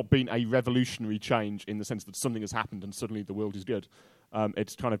there's not been a revolutionary change in the sense that something has happened and suddenly the world is good.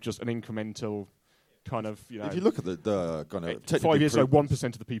 It's kind of just an incremental kind of, If you look at the kind of 5 years ago, 1%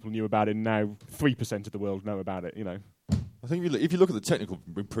 of the people knew about it, and now 3% of the world know about it. You know. I think if you look at the technical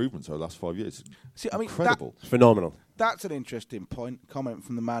improvements over the last 5 years, See, I mean, incredible. Phenomenal. That's an interesting point. Comment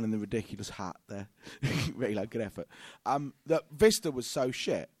from the man in the ridiculous hat there. Really good effort. That Vista was so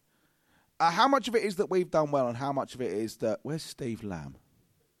shit. How much of it is that we've done well, and how much of it is that where's Steve Lamb?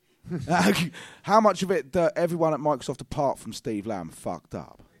 How much of it that everyone at Microsoft, apart from Steve Lamb, fucked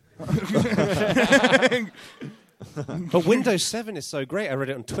up? But Windows 7 is so great. I read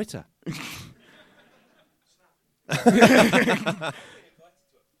it on Twitter.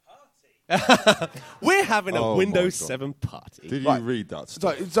 We're having a Windows 7 party. Did you read that?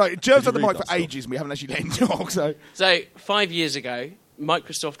 Sorry, Jerv's had the mic for ages, and we haven't actually let him talk. So 5 years ago,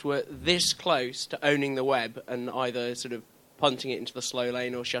 Microsoft were this close to owning the web and either sort of punting it into the slow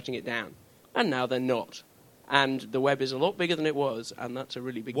lane or shutting it down. And now they're not. And the web is a lot bigger than it was, and that's a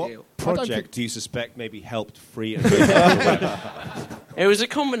really big deal. What project do you suspect maybe helped free and open the web? It was a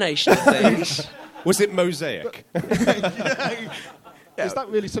combination of things. Was it Mosaic? Is that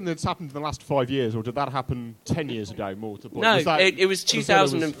really something that's happened in the last 5 years, or did that happen 10 years ago, more to the point? No, Was that, it was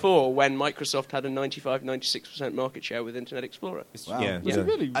 2004 when Microsoft had a 96% market share with Internet Explorer. wow. Yeah. was it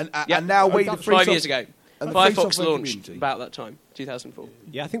really? And now we the free 5 years ago. and the free Firefox software launched community. about that time, 2004.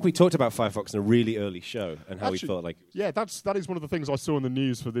 Yeah, I think we talked about Firefox in a really early show and how we thought like... Yeah, that is one of the things I saw in the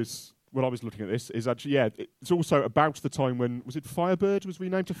news for this. When I was looking at this, is actually it's also about the time when was it Firebird was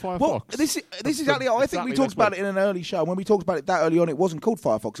renamed to Firefox. Well, this is exactly. I think we talked about it in an early show. When we talked about it that early on, it wasn't called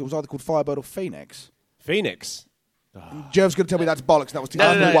Firefox. It was either called Firebird or Phoenix. Phoenix. Jerv's going to tell me that's bollocks. That was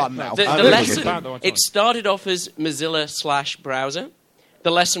 2001 now. The lesson, it started off as Mozilla/browser.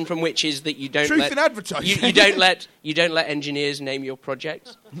 The lesson from which is that you don't Truth let in advertising. you don't let engineers name your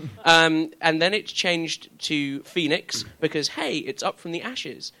project. And then it's changed to Phoenix because hey, it's up from the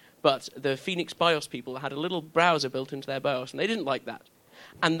ashes. But the Phoenix BIOS people had a little browser built into their BIOS, and they didn't like that.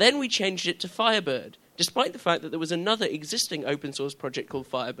 And then we changed it to Firebird, despite the fact that there was another existing open source project called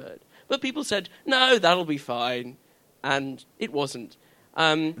Firebird. But people said, no, that'll be fine. And it wasn't.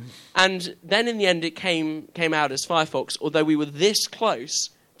 And then in the end it came out as Firefox, although we were this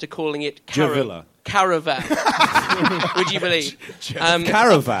close to calling it Javilla. Caravan. Would you believe?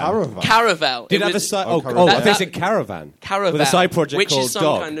 Caravan. Caravel. Did It it have a was- side... Oh, I think it said Caravan. Caravel. With a side project which called is some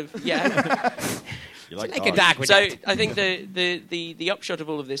Dog. kind of... Yeah. You like Make a dog with So it. I think the upshot of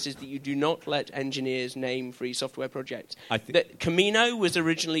all of this is that you do not let engineers name free software projects. That Camino was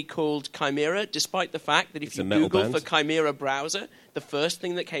originally called Chimera, despite the fact that if It's a you metal Google band. for Chimera browser, the first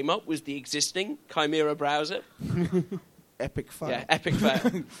thing that came up was the existing Chimera browser. Epic fail. Yeah, epic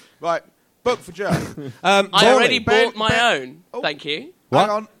fail. Right, book for Jerv. I already Ben- bought my Ben- own. Oh. Thank you. What? Hang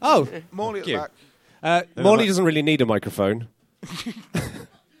on. Oh, Morley at thank the you. back. Morley doesn't really need a microphone.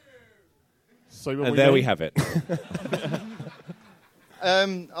 So when And there we know- have it.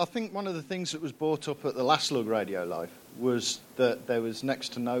 I think one of the things that was brought up at the last Lug Radio Live was that there was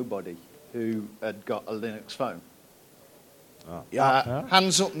next to nobody who had got a Linux phone.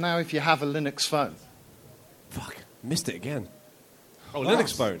 Hands up now if you have a Linux phone. Fuck, missed it again. Oh,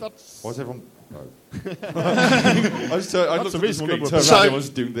 Linux phone. Why is everyone? No. I looked at the screen, turned around, everyone's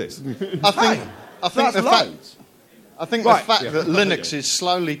doing this. I think That's the fact. loads. I think Right. the fact that Linux is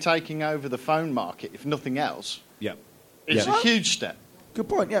slowly taking over the phone market, if nothing else, Yeah. is Yeah. a huge step. Good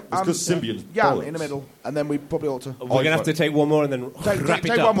point. Yeah, It's 'cause Symbian's Jan bollocks. in the middle, and then we probably ought to We're going to have to take one more and then wrap it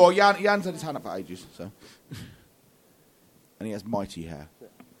take up. one more. Jan's had his hand up for ages, so and he has mighty hair.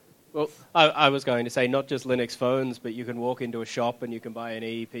 Well, I was going to say not just Linux phones, but you can walk into a shop and you can buy an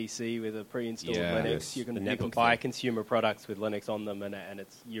EPC with a pre-installed Yeah, Linux. yes, You can the you can netbook buy thing. consumer products with Linux on them, and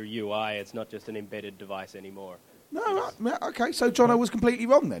it's your UI. It's not just an embedded device anymore. No, right, okay. So Jono was completely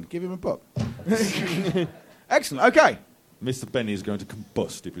wrong then. Give him a book. Excellent. Okay. Mr. Benny is going to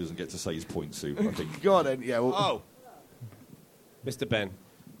combust if he doesn't get to say his point soon, I think. Go on then. Yeah. Well, Oh. Mr. Ben.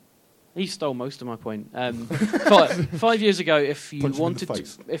 He stole most of my point. 5 years ago, if you Punch him in the wanted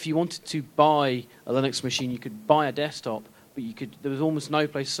face. to buy a Linux machine, you could buy a desktop, but there was almost no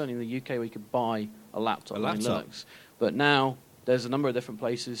place, certainly in the UK, where you could buy a laptop A running laptop. Linux. But now there's a number of different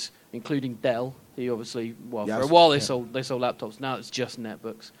places, including Dell. He obviously, Yes, for a while they yeah. sold laptops. Now it's just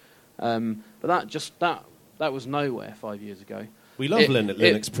netbooks. But that was nowhere 5 years ago. We love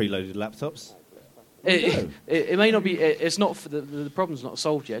Linux preloaded laptops. It may not be. It's not. The problem's not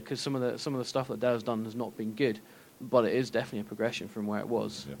solved yet because some of the stuff that Dell's done has not been good, but it is definitely a progression from where it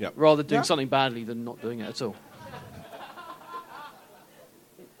was. Yeah. Rather doing something badly than not doing it at all.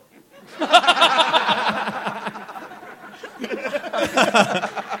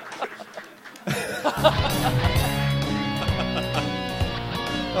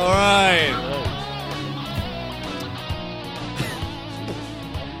 All right.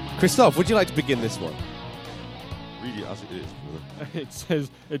 Christoph, would you like to begin this one? read it as it is.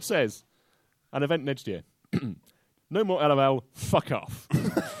 It says, an event next year. No more LOL, fuck off.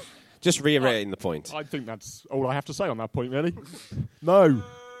 Just reiterating the point. I think that's all I have to say on that point, really. No.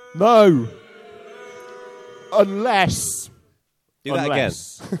 Unless... Do that again.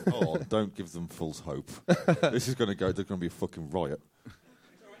 Oh, don't give them false hope. This is going to go... There's going to be a fucking riot.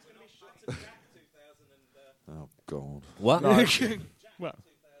 Oh, God. What? No. Well,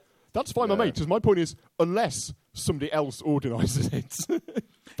 that's fine by me, because my point is, unless somebody else organises it,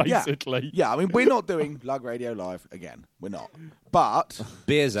 basically. Yeah, I mean, we're not doing Lug Radio Live again. We're not. But...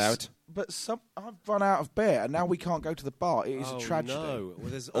 Beer's out. But I've run out of beer, and now we can't go to the bar. It is a tragedy. No. Well,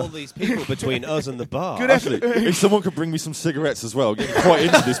 there's all these people between us and the bar. Good Actually, if someone could bring me some cigarettes as well, I'm getting quite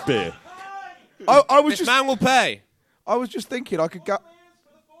into this beer. This man will pay. I was just thinking I could go...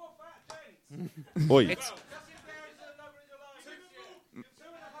 Oi.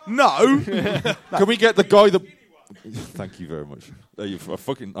 No. Can we get the guy that... Thank you very much.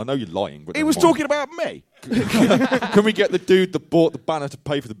 I know you're lying, but He was talking about me. Can we get the dude that bought the banner to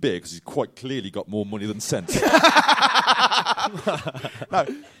pay for the beer, because he's quite clearly got more money than sense? No.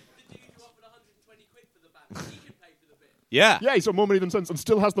 Yeah. Yeah, he's got more money than sense and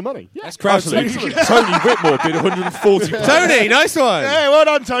still has the money. Yeah. That's crowdsourcing. Actually, Tony Whitmore bid 140. Tony, nice one. Hey, well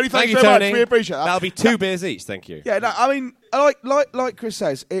done, Tony. Thank you you, very Tony. much. We appreciate that. That'll be 2 beers each, thank you. Yeah, no, I mean, like Chris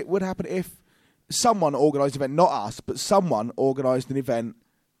says, it would happen if someone organised an event, not us, but someone organised an event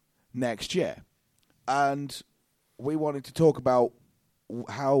next year. And we wanted to talk about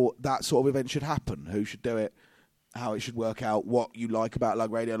how that sort of event should happen, who should do it, how it should work out, what you like about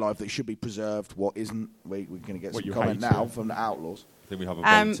Lug Radio Live that should be preserved, what isn't. We're going to get some comment now from the Outlaws. I think we have a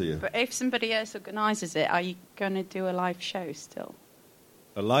volunteer. But if somebody else organises it, are you going to do a live show still?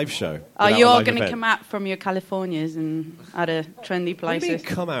 A live show? Are you all going to come out from your Californias and other trendy places? What do you mean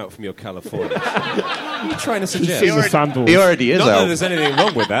come out from your California? What are you trying to suggest? He already is Not out. that there's anything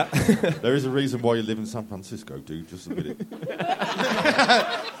wrong with that. There is a reason why you live in San Francisco, dude. Just admit it.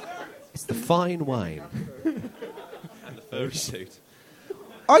 It's the fine wine. And the furry suit.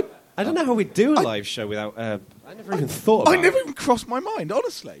 I don't know how we do a live show without... I never even thought about it. I never even crossed my mind,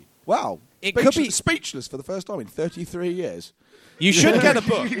 honestly. Wow. It could be... Speechless for the first time in 33 years. You should get a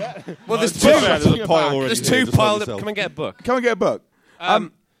book. Well, there's two. There's a pile already. There's 2 piled up. Come and get a book. Come and get a book.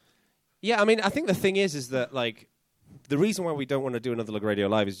 Yeah, I mean, I think the thing is that, like, the reason why we don't want to do another Lug Radio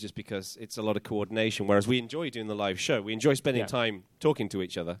Live is just because it's a lot of coordination, whereas we enjoy doing the live show. We enjoy spending time talking to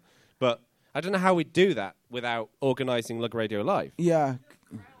each other. But I don't know how we'd do that without organising Lug Radio Live. Yeah.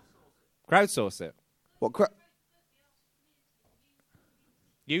 Crowdsource it. What?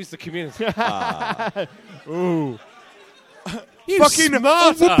 Use the community. Ooh. You fucking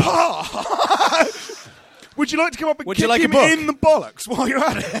smart Would you like to come up and Would kick you like him a book? in the bollocks while you're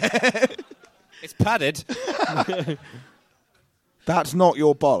at it? It's padded. That's not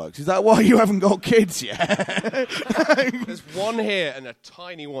your bollocks. Is that why you haven't got kids yet? There's one here and a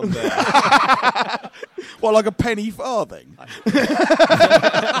tiny one there. What, like a penny farthing?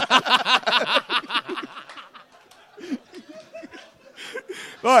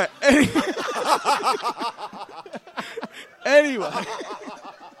 Right. Anyway.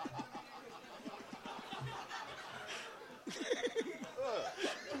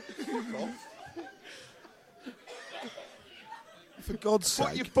 For God's sake.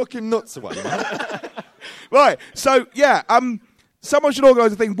 Put your fucking nuts away, man. Right, so, yeah, someone should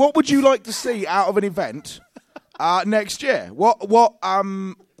organise a thing. What would you like to see out of an event next year? What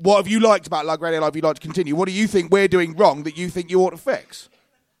have you liked about Lug Radio Live you'd like to continue? What do you think we're doing wrong that you think you ought to fix?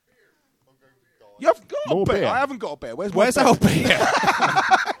 You haven't got More a beer. beer. I haven't got a beer. Where's our beer?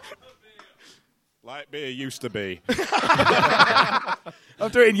 Like beer used to be.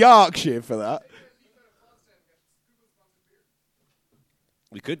 I'm doing Yorkshire for that.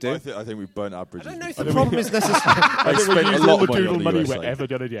 We could do. I think we've burnt our bridges. I don't know if the problem is necessarily... I think spent we've a used lot all of the money doodle on the money USA. we ever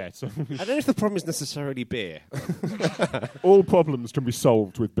done it yet. So. I don't know if the problem is necessarily beer. All problems can be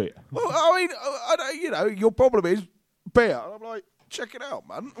solved with beer. Well, I mean, your problem is beer. And I'm like, check it out,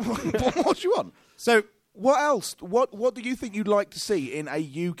 man. What do you want? So, what else? What do you think you'd like to see in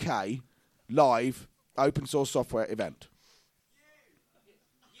a UK live open source software event?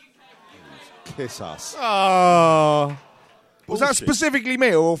 Kiss us. Oh... Was that specifically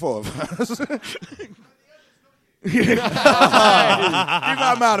me or all 4 of us? Give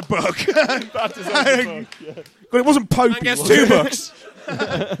that man a book. That is a book, yeah. But it wasn't Popey. And gets was 2 it? books.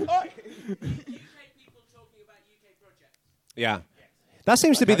 Yeah. That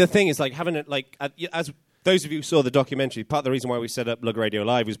seems to be the thing, is like having it, like, as those of you who saw the documentary, part of the reason why we set up Lug Radio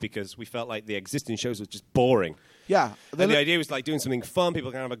Live was because we felt like the existing shows were just boring. Yeah. And the idea was like doing something fun,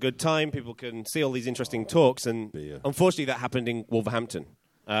 people can have a good time, people can see all these interesting talks, and unfortunately that happened in Wolverhampton.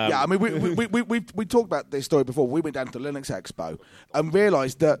 I mean, we talked about this story before. We went down to the Linux Expo and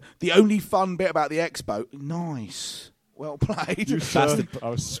realised that the only fun bit about the expo, nice, well played. You bastard. I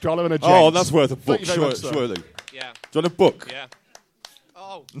was scholar and a gent. Oh, that's worth a book, Thank you very much, sir. surely. Yeah. Do you want a book? Yeah.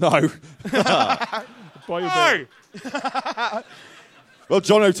 Oh. No. Buy your book. Well,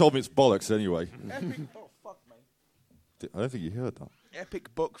 Jono told me it's bollocks anyway. I don't think you heard that.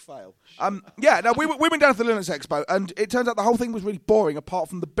 Epic book fail. We went down to the Linux Expo, and it turns out the whole thing was really boring, apart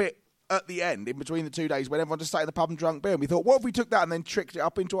from the bit at the end, in between the 2 days, when everyone just sat in the pub and drank beer. And we thought, what if we took that and then tricked it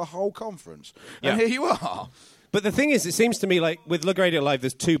up into a whole conference? And here you are. But the thing is, it seems to me like with Lug Radio Live,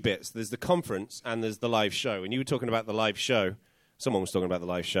 there's two bits. There's the conference and there's the live show. And you were talking about the live show. Someone was talking about the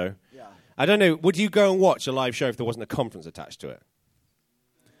live show. Yeah. I don't know. Would you go and watch a live show if there wasn't a conference attached to it?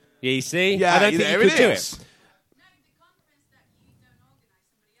 Yeah, you see? Yeah, I don't think you could do it.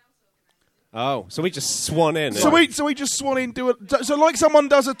 Oh, so we just swan in. So we just swan in, so like someone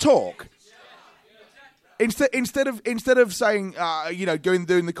does a talk. Instead of saying,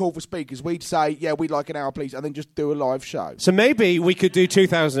 doing the call for speakers, we'd say, yeah, we'd like an hour, please, and then just do a live show. So maybe we could do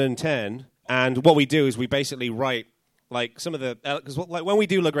 2010, and what we do is we basically write like some of the because like when we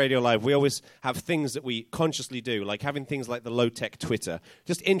do Lug Radio Live, we always have things that we consciously do, like having things like the low-tech Twitter,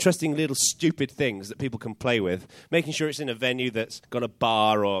 just interesting little stupid things that people can play with, making sure it's in a venue that's got a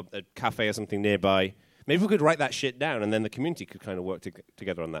bar or a cafe or something nearby. Maybe we could write that shit down, and then the community could kind of work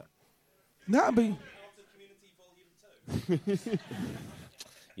together on that. That'd be.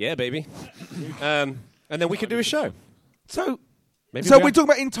 Yeah, baby. And then we could do a show. So maybe we're talking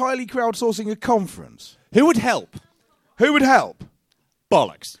about entirely crowdsourcing a conference. Who would help? Who would help?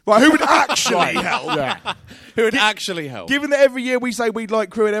 Bollocks. Right, who would actually help? Yeah. Who would actually help? Given that every year we say we'd like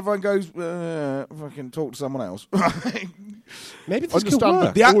crew and everyone goes, fucking talk to someone else. Maybe this could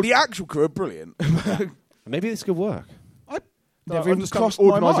work. The actual crew are brilliant. Maybe this could work. Never even crossed my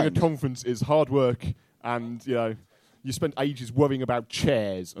organising a mind. conference is hard work, and you spend ages worrying about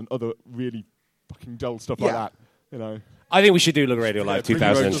chairs and other really fucking dull stuff like that. I think we should do Lug Radio Live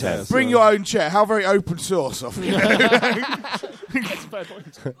 2010. Bring your own chair. How very open source of you. That's a fair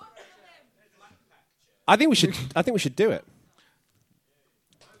point. I think we should do it.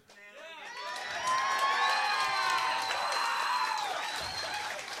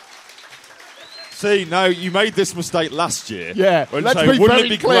 See, now you made this mistake last year. Yeah, When let's saying, be wouldn't very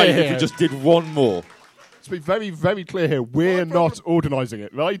it be clear great if here. we just did one more? Let's be very, very clear here. We're not organising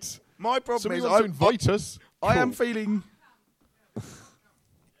it, right? My problem Somebody is wants to invite us. I am Cool. feeling...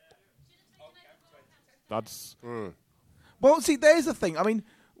 That's... Well, see, there's the thing. I mean,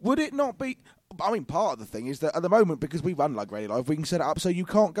 would it not be... I mean, part of the thing is that at the moment, because we run Lug Radio Live, we can set it up so you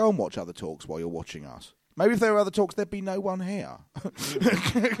can't go and watch other talks while you're watching us. Maybe if there were other talks, there'd be no one here.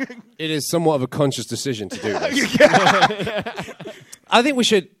 It is somewhat of a conscious decision to do this. I think we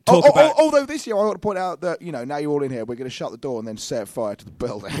should talk about... Although this year, I want to point out that, now you're all in here, we're going to shut the door and then set fire to the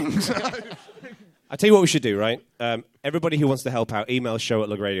buildings. I'll tell you what we should do, right? Everybody who wants to help out, email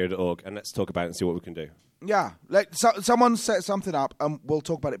show@lugradio.org, and let's talk about it and see what we can do. Yeah, someone set something up and we'll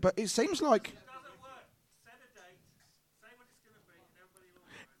talk about it. But it seems like...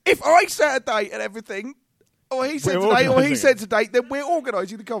 If I set a date and everything, or he said today, or he said today, then we're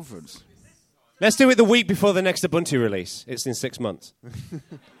organising the conference. Let's do it the week before the next Ubuntu release. It's in 6 months.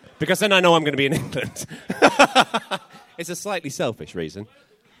 Because then I know I'm going to be in England. It's a slightly selfish reason.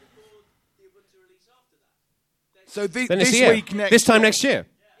 So Then this it's here. week, next This time next year.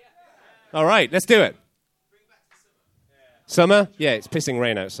 All right, let's do it. Summer? Yeah, it's pissing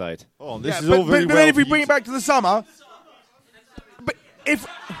rain outside. Oh, this Yeah, is all very but well then if we for bring you it back to the summer... But if...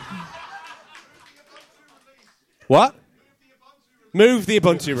 What? Move the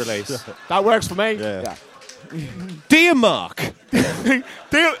Ubuntu release. That works for me. Yeah. Dear Mark, I've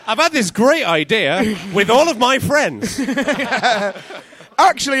had this great idea with all of my friends.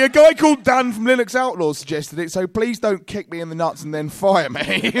 Actually, a guy called Dan from Linux Outlaws suggested it, so please don't kick me in the nuts and then fire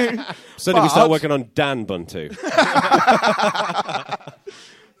me. Suddenly we start working on Dan Ubuntu.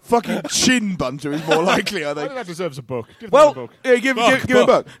 Fucking Chin Bunter is more likely, I I think. think that deserves a book. Give Well, them a book. yeah, give him a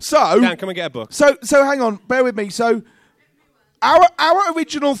book. So, Dan, come and get a book. So hang on, bear with me. So, our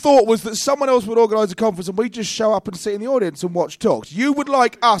original thought was that someone else would organise a conference and we'd just show up and sit in the audience and watch talks. You would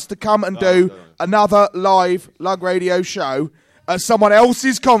like us to come and do another live Lug Radio show at someone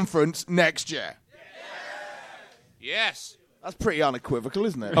else's conference next year. Yes. That's pretty unequivocal,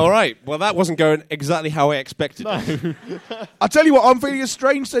 isn't it? All right. Well, that wasn't going exactly how I expected it. I tell you what, I'm feeling a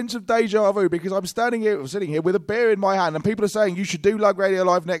strange sense of deja vu because I'm sitting here with a beer in my hand, and people are saying you should do Lug Radio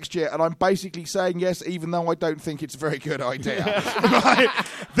Live next year, and I'm basically saying yes, even though I don't think it's a very good idea. Right?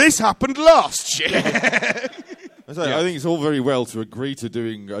 This happened last year. I think it's all very well to agree to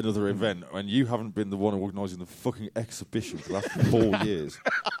doing another event when you haven't been the one organising the fucking exhibition for the last 4 years.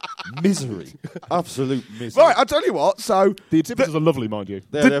 Misery. Absolute misery. Right, I'll tell you what, so... The exhibitors are lovely, mind you.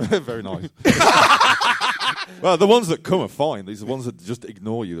 They're very nice. Well, the ones that come are fine. These are the ones that just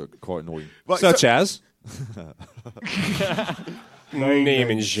ignore you that are quite annoying. Right, such as? So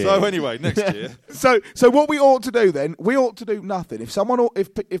anyway, next year. So what we ought to do then, we ought to do nothing.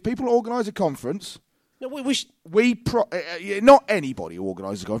 If people organise a conference... No, not anybody who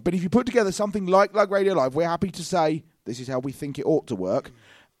organises a conference, but if you put together something like Lug Radio Live, we're happy to say this is how we think it ought to work.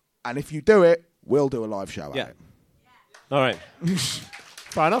 And if you do it, we'll do a live show at it. All right.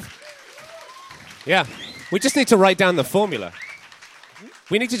 Fair enough. Yeah. We just need to write down the formula.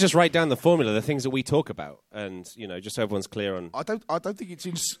 We need to just write down the formula, the things that we talk about, and just so everyone's clear on. I don't think it's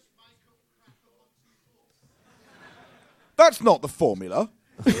in. That's not the formula.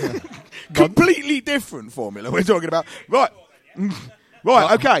 Completely different formula we're talking about. Right.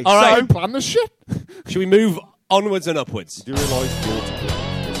 Okay. All right. Plan the shit. Should we move onwards and upwards? Do you realise you're to blame?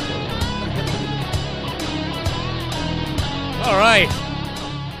 All right.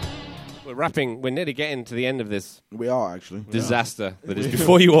 We're nearly getting to the end of this. We are, actually. Disaster that is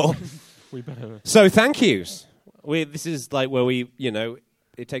before you all. We better. So thank yous. This is like where we,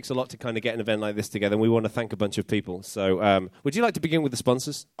 it takes a lot to kind of get an event like this together, and we want to thank a bunch of people. So would you like to begin with the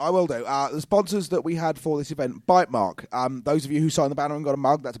sponsors? I will do. The sponsors that we had for this event, Bitemark. Those of you who signed the banner and got a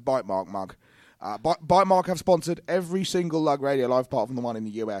mug, that's a Bitemark mug. Bitemark have sponsored every single Lug Radio Live apart from the one in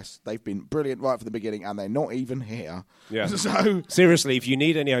the US. They've been brilliant right from the beginning, and they're not even here. Yeah. So seriously, if you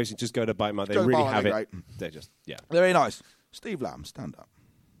need any hosting, just go to Bitemark. They really have it. Great. They're just They're very nice. Steve Lamb, stand up.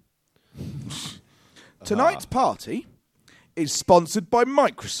 Tonight's party is sponsored by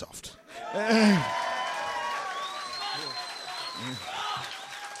Microsoft.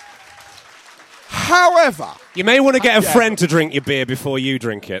 However, you may want to get a friend to drink your beer before you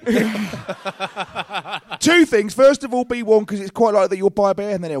drink it. Two things. First of all, be warned, because it's quite likely that you'll buy a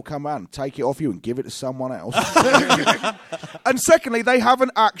beer and then he'll come around and take it off you and give it to someone else. And secondly, they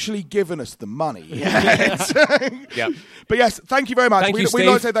haven't actually given us the money yet. Yep. But yes, thank you very much. Thank you, We'd Steve.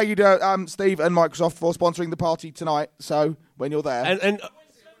 like to say thank you to Steve and Microsoft for sponsoring the party tonight. So when you're there. And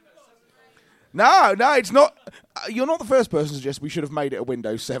No, it's not. You're not the first person to suggest we should have made it a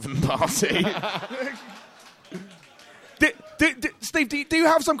Windows 7 party. Steve, do you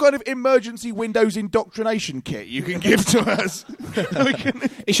have some kind of emergency Windows indoctrination kit you can give to us?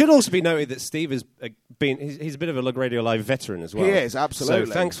 It should also be noted that Steve has he's a bit of a Lug Radio Live veteran as well. He is, absolutely.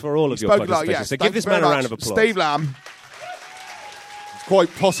 So thanks for all of your participation. So give this man a round of applause. Steve Lamb. It's quite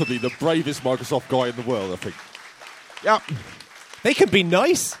possibly the bravest Microsoft guy in the world, I think. Yep. They can be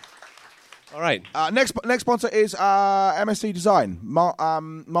nice. All right. Next sponsor is MSC Design.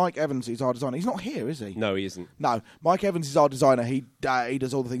 Mike Evans is our designer. He's not here, is he? No, he isn't. No, Mike Evans is our designer. He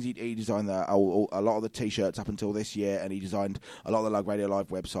does all the things. He designed a lot of the T-shirts up until this year, and he designed a lot of the Lug Radio Live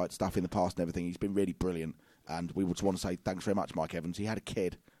website stuff in the past and everything. He's been really brilliant, and we just want to say thanks very much, Mike Evans. He had a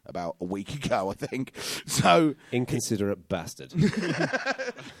kid about a week ago, I think. So inconsiderate bastard. You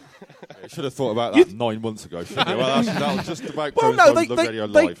should have thought about that 9 months ago, shouldn't you? Well, that was just about Lug Radio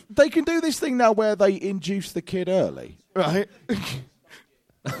Live. They can do this thing now where they induce the kid early, right?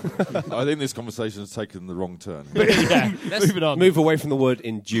 I think this conversation has taken the wrong turn. Let's move away from the word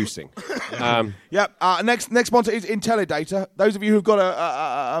inducing. Next sponsor is Intellidata. Those of you who've got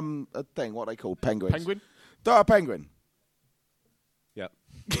a thing, what are they called? Penguins. Penguin? A penguin. Yep.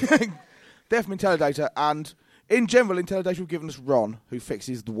 They're from Intellidata, and in general, Intellidata have given us Ron, who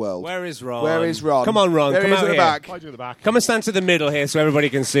fixes the world. Where is Ron? Where is Ron? Come on, Ron. There Come he is out in here. the back. I do the back. Come and stand to the middle here so everybody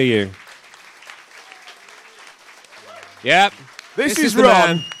can see you. Yep. This is the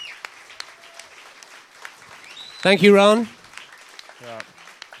Ron. man. Thank you, Ron.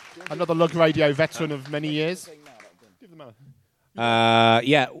 Another Lug Radio veteran of many years.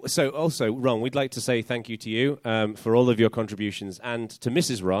 So also, Ron, we'd like to say thank you to you for all of your contributions, and to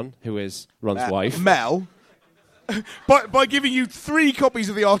Mrs. Ron, who is Ron's wife. Mel. By giving you 3 copies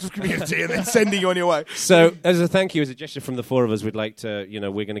of the Art of Community and then sending you on your way. So, as a thank you, as a gesture from the 4 of us, we'd like to,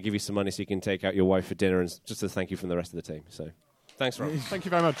 we're going to give you some money so you can take out your wife for dinner, and just a thank you from the rest of the team. So, thanks, Ron. Thank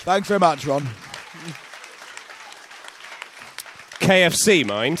you very much. Thanks very much, Ron. KFC,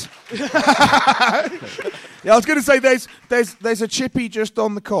 mind. Yeah, I was going to say there's a chippy just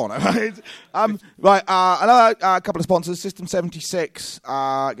on the corner. Right, another couple of sponsors. System 76 gave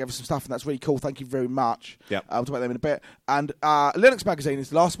us some stuff, and that's really cool. Thank you very much. Yep. I'll talk about them in a bit. And Linux Magazine is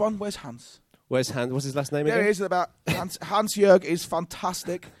the last one. Where's Hans? Where's Hans? What's his last name There again? he is. About Hans Jörg is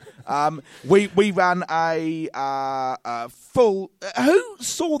fantastic. We ran a full. Who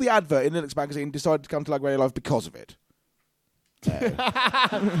saw the advert in Linux Magazine and decided to come to Lug Radio Live because of it?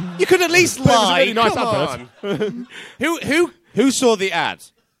 You could at least But it was a lie. really nice Come advert. on. Who saw the ad?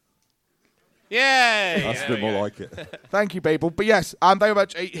 Yay! That's a bit more like it. Thank you, people. But yes, thank you very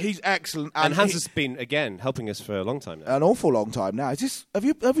much. He's excellent, And Hans has been again helping us for a long time now. an awful long time now. Is this? Have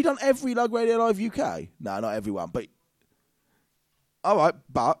you done every Lug Radio Live UK? No, not everyone, but all right.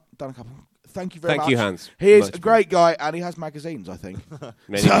 But done a couple. Thank you very much. Thank you, Hans. He is Much a great guy, and he has magazines, I think.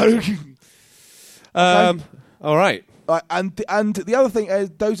 Many all right. And the other thing is,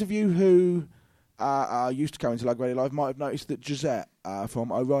 those of you who are used to coming to Lug Radio Live might have noticed that Gisette from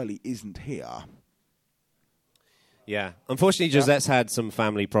O'Reilly isn't here. Yeah. Unfortunately, Josette's had some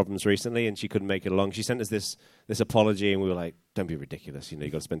family problems recently, and she couldn't make it along. She sent us this apology, and we were like, "Don't be ridiculous. You know,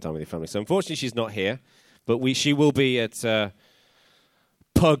 you got to spend time with your family." So unfortunately, she's not here, but she will be at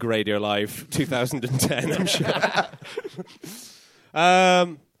Pug Radio Live 2010. I'm sure.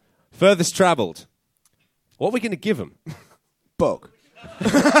 Furthest travelled. What are we going to give him? Book.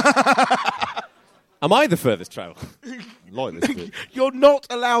 Am I the furthest travelled? Like this bit. You're not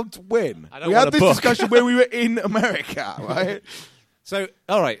allowed to win. I don't We want had a this book. discussion where we were in America, right? So,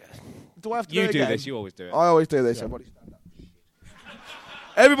 all right. Do I have to You do it do again? this. You always do it. I always do this. Everybody stand up.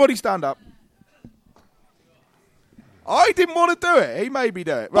 Everybody stand up. I didn't want to do it. He made me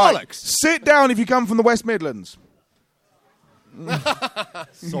do it. Right. Bollocks. Sit down if you come from the West Midlands. Sorry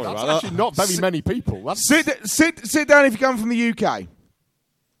That's about actually that. not very many people. That's Sit down if you come from the UK.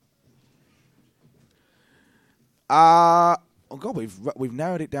 Oh God, we've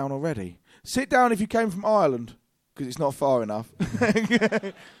narrowed it down already. Sit down if you came from Ireland, because it's not far enough.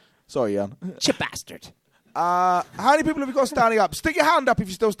 Sorry, Jan. You bastard. How many people have you got standing up? Stick your hand up if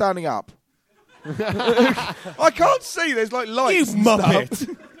you're still standing up. I can't see. There's like lights. You and muppet.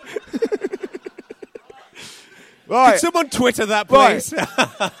 stuff. Right. Could someone Twitter that, please?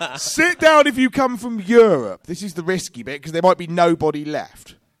 Right. Sit down if you come from Europe. This is the risky bit because there might be nobody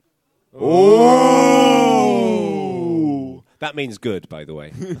left. Oh. That means good, by the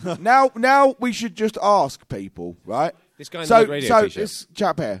way. Now we should just ask people, right? This guy in the radio t-shirt. This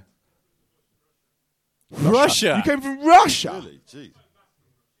chap here. Russia. You came from Russia. Really? Jeez.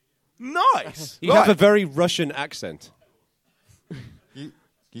 Nice. You have a very Russian accent. You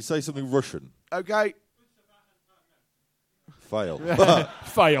say something Russian. Okay. Fail.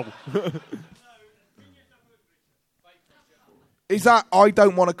 fail. Is that I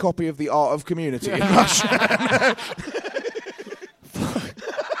don't want a copy of the Art of Community in Russia?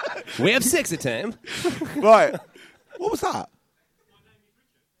 We have sex at time. Right. What was that?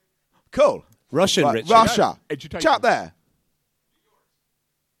 Cool. Russian, Right, Richard. Russia. Education. Chap there.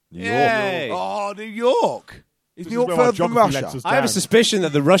 New York. Yay. Oh, New York. Is This New York where our further than geography Russia? lets us I have a down. suspicion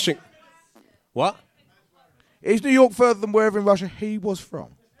that the Russian... What? Is New York further than wherever in Russia he was from?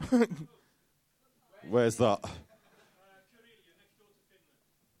 Where's that?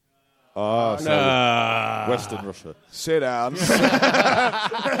 Ah, so Western Russia. Sit down.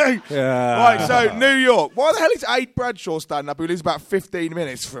 Right, so New York. Why the hell is Aid Bradshaw standing up who lives about 15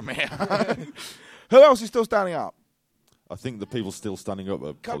 minutes from here? Who else is still standing up? I think the people still standing up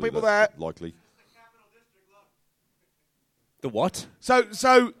are Couple probably people less there. likely. The what?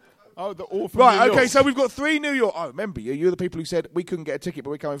 So Oh, the all from right, New okay, York. so we've got 3 New York. Oh, remember you're the people who said we couldn't get a ticket, but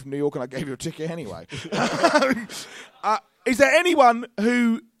we're coming from New York, and I gave you a ticket anyway. Is there anyone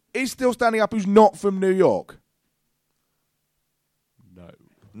who is still standing up who's not from New York?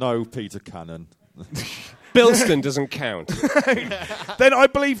 No, Peter Cannon. Bilston doesn't count. Then I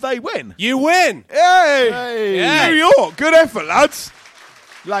believe they win. You win! Hey! Yay. New York, good effort, lads.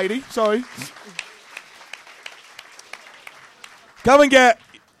 Lady, sorry. Come and get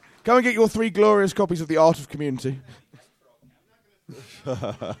your 3 glorious copies of The Art of Community.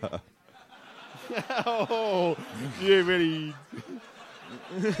 Oh, you really.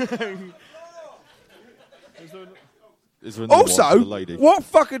 Is there another one for Also, the lady? what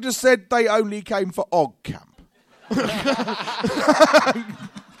fucker just said they only came for Og Camp?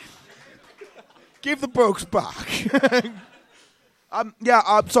 Give the books back.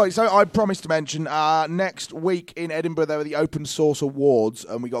 Sorry. So I promised to mention next week in Edinburgh there are the Open Source Awards,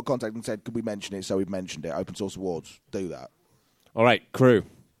 and we got contact and said, could we mention it? So we've mentioned it. Open Source Awards. Do that. All right, crew.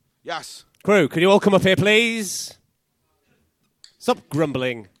 Yes. Crew, could you all come up here, please? Stop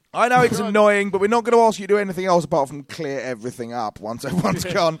grumbling. I know it's annoying, but we're not going to ask you to do anything else apart from clear everything up once everyone's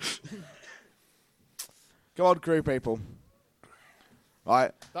gone. Go on, crew people.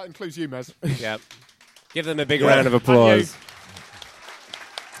 Right. That includes you, Mez. Yeah. Give them a big round of applause.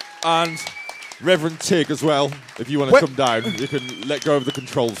 And Reverend Tig as well. If you want to come down, you can let go of the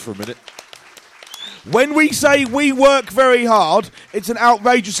controls for a minute. When we say we work very hard, it's an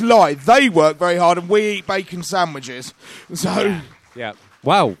outrageous lie. They work very hard and we eat bacon sandwiches. So, yeah.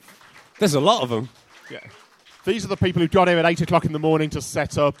 Wow. There's a lot of them. Yeah. These are the people who got here at 8 o'clock in the morning to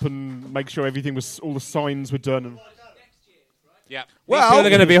set up and make sure everything was, all the signs were done. And yeah. Well, these people are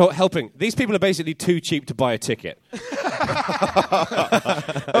going to be helping. These people are basically too cheap to buy a ticket.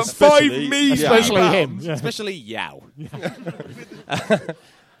 Especially him. Yeah. Especially Yao.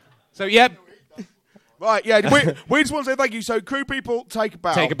 So, yeah. Right, yeah, we just want to say thank you. So, crew people, take a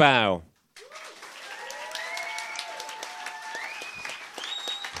bow. Take a bow.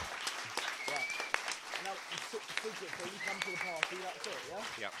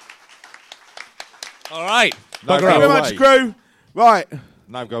 All right. Thank you very much, crew. Right.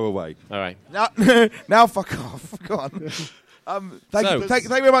 Now go away. All right. Now fuck off. Go on. Thank you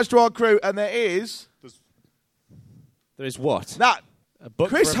very much to our crew. And there is what? That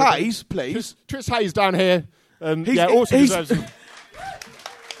Chris Hayes, please. Chris Hayes down here. Also deserves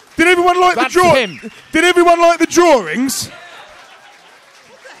Did everyone like the drawing? Did everyone like the drawings?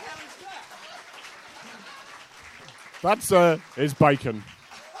 That's is bacon.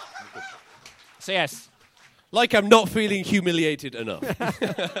 So yes, like I'm not feeling humiliated enough.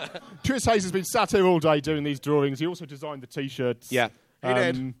 Chris Hayes has been sat here all day doing these drawings. He also designed the T-shirts. Yeah. He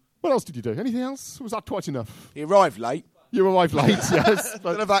did. What else did you do? Anything else? Or was that quite enough? He arrived late. You arrived late, yes.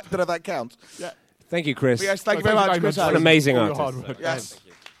 Don't know if that counts. Yeah. Thank you, Chris. But yes, thank you very much, Chris. What an amazing All your artist. hard work. Yes.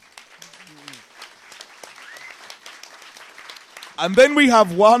 And then we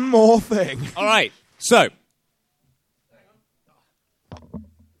have one more thing. All right. So,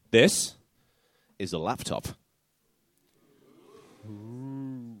 this is a laptop.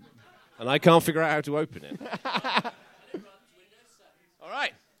 And I can't figure out how to open it. All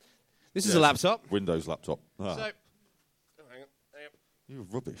right. This is a laptop. Windows laptop. Ah. So, You're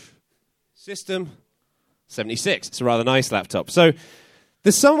rubbish. System 76. It's a rather nice laptop. So,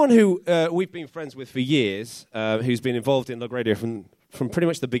 there's someone who we've been friends with for years who's been involved in Lug Radio from pretty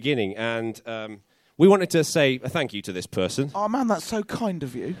much the beginning. And we wanted to say a thank you to this person. Oh, man, that's so kind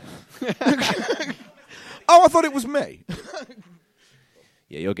of you. Oh, I thought it was me.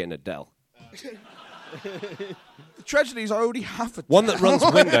 Yeah, you're getting a Dell. The tragedy is I already have a one that runs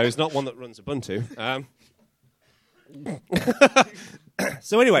Windows, not one that runs Ubuntu.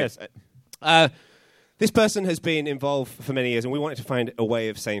 So anyway, this person has been involved for many years, and we wanted to find a way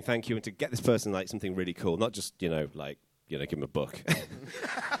of saying thank you and to get this person like something really cool, not just give him a book.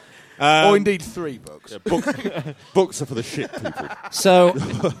 Or indeed 3 books. Yeah, books are for the shit people. So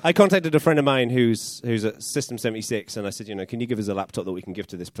I contacted a friend of mine who's at System 76, and I said, can you give us a laptop that we can give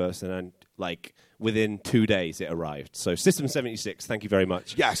to this person? And within 2 days, it arrived. So System 76, thank you very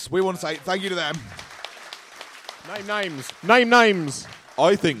much. Yes, we want to say thank you to them. Name names.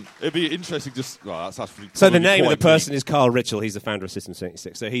 I think it'd be interesting. That's actually. So the name of the person is Carl Ritchell. He's the founder of System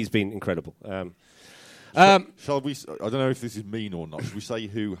 76. So he's been incredible. Shall we? I don't know if this is mean or not. Should we say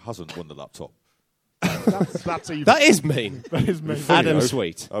who hasn't won the laptop? That's evil. That is mean. That is mean. Adam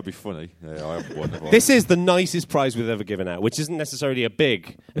Sweet. That'd be funny. Yeah, I haven't won. This is the nicest prize we've ever given out, which isn't necessarily a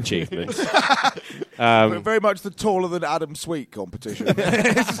big achievement. Very much the taller than Adam Sweet competition.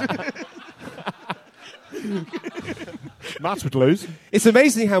 Matt would lose. It's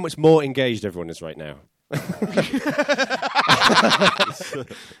amazing how much more engaged everyone is right now.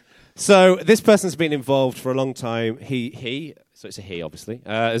 So this person's been involved for a long time. So it's a he, obviously,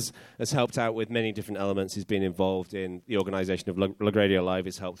 has helped out with many different elements. He's been involved in the organisation of Lug Radio Live.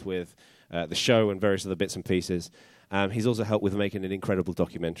 He's helped with the show and various other bits and pieces. He's also helped with making an incredible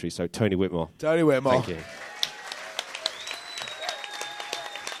documentary. So Tony Whitmore. Tony Whitmore. Thank you.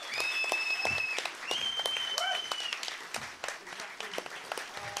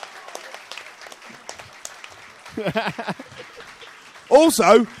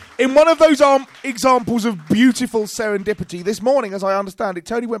 Also, in one of those examples of beautiful serendipity, this morning, as I understand it,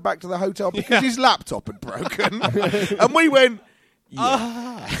 Tony went back to the hotel because his laptop had broken. And we went,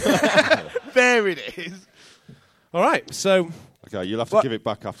 there it is. All right, so... Okay, you'll have to give it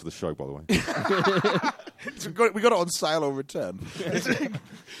back after the show, by the way. So we got it on sale or return.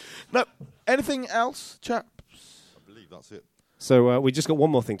 No, anything else, chaps? I believe that's it. So we just got one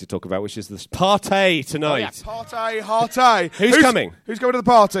more thing to talk about, which is the party tonight. Party. Who's coming? Who's going to the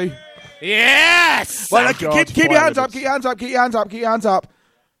party? Yes! Well, keep your hands up, keep your hands up, keep your hands up, keep your hands up.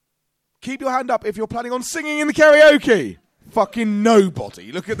 Keep your hand up if you're planning on singing in the karaoke. Fucking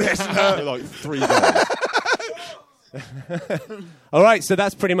nobody. Look at this. Like 3 days. All right, so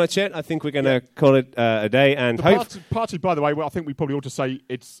that's pretty much it. I think we're going to call it a day. And The party, by the way, well, I think we probably ought to say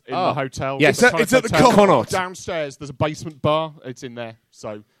it's in the hotel. Yes, it's at the Connaught. Downstairs, there's a basement bar. It's in there.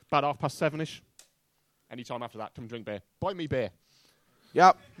 So about 7:30ish. Any time after that, come drink beer. Buy me beer.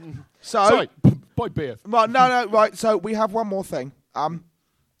 Yep. So, Sorry, buy beer. Right, no, right. So we have one more thing.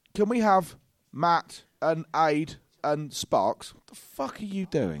 Can we have Matt and Aid and Sparks? What the fuck are you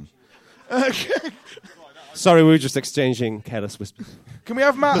doing? Sorry, we were just exchanging careless whispers. Can we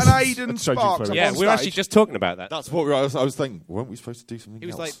have Matt and Aid and Sparks? Yeah, on we were actually stage? just talking about that. That's what I was thinking. Weren't we supposed to do something He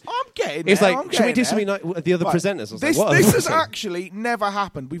was else? like, I'm getting It's there, like, I'm should we getting do there. something like with the other Right. presenters? I was This, like, what? this has actually never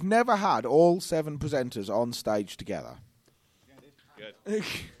happened. We've never had all 7 presenters on stage together. Good.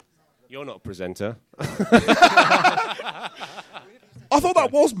 You're not a presenter. I thought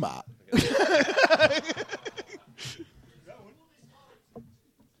that was Matt.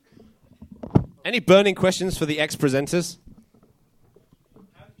 Any burning questions for the ex-presenters?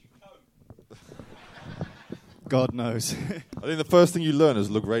 God knows. I think the first thing you learn as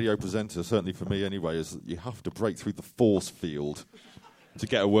a Lug Radio presenter, certainly for me anyway, is that you have to break through the force field to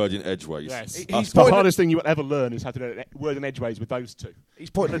get a word in edgeways. Yes. That's The hardest thing you will ever learn is how to do a word in edgeways with those two. He's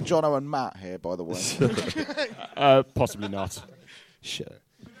pointing at Jono and Matt here, by the way. Possibly not. Sure.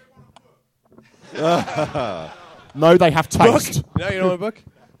 No, they have taste. No, you don't want a book?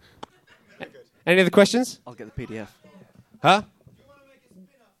 Any other questions? I'll get the PDF. Huh?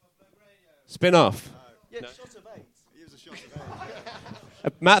 Spin-off? Yeah, No. shot of AIDS. Use a shot of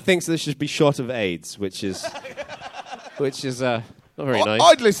AIDS. Matt thinks this should be short of AIDS, which is not very nice.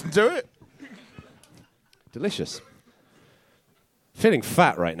 I'd listen to it. Delicious. Feeling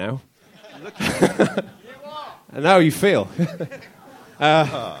fat right now. And how you feel?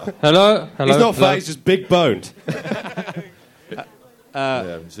 Hello? He's not fat, he's just big boned.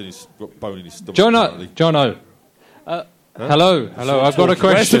 Yeah, he's got bone in his stomach. Jono. Hello. I've got a question.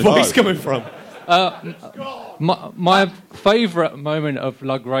 Where's the voice coming from? My favourite moment of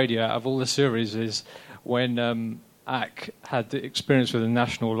Lug Radio out of all the series is when Ack had the experience with the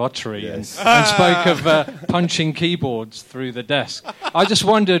National Lottery and spoke of punching keyboards through the desk. I just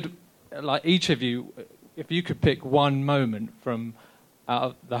wondered, like each of you, if you could pick one moment from out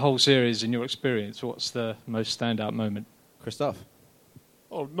of the whole series in your experience, what's the most standout moment? Christoph?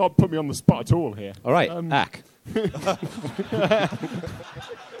 Oh, not put me on the spot at all here. All right, Ack.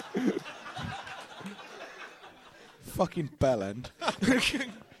 Fucking bellend.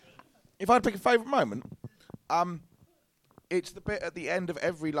 If I'd pick a favourite moment, it's the bit at the end of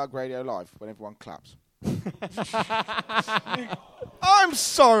every Lug Radio Live when everyone claps. I'm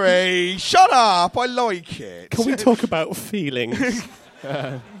sorry. Shut up. I like it. Can we talk about feelings?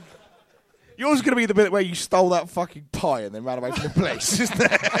 Yours is going to be the bit where you stole that fucking pie and then ran away from the place, isn't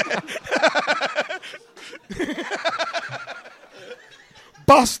it?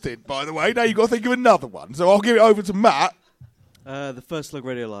 Busted, by the way. Now you've got to think of another one. So I'll give it over to Matt. The first Lug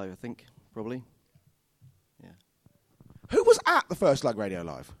Radio Live, I think, probably. Who was at the first Lug Radio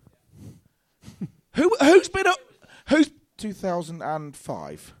Live? Who's been at... Who's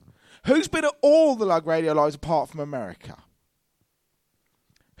 2005? Who's been at all the Lug Radio Lives apart from America?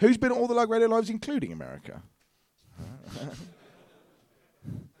 Who's been at all the Lug Radio Lives including America?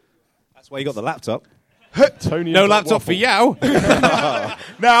 That's why you got the laptop. Tony No and laptop for Waffle. Yao.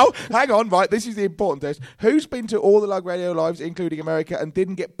 Now, hang on, right, this is the important test. Who's been to all the Lug Radio Lives including America and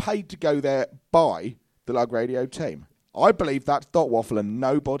didn't get paid to go there by the Lug Radio team? I believe that's Dot Waffle and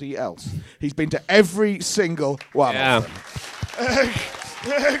nobody else. He's been to every single one of them.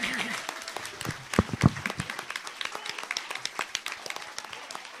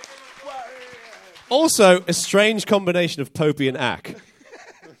 Also, a strange combination of Popey and Ack.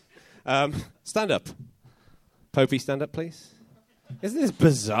 Stand up. Popey, stand up, please. Isn't this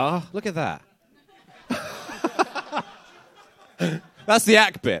bizarre? Look at that. That's the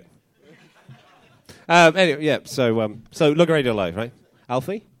Ack bit. Anyway, yeah, so Lug Radio Live, right?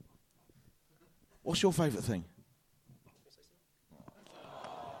 Alfie? What's your favourite thing?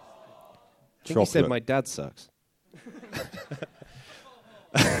 I think he said my dad sucks.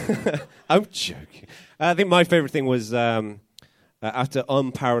 I'm joking. I think my favourite thing was after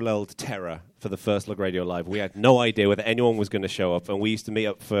unparalleled terror for the first Lug Radio Live, we had no idea whether anyone was going to show up, and we used to meet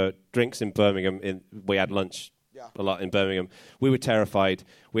up for drinks in Birmingham. We had lunch a lot in Birmingham. We were terrified.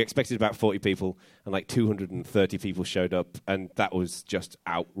 We expected about 40 people, and like 230 people showed up, and that was just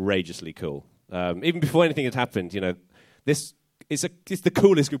outrageously cool. Even before anything had happened, you know, this it's the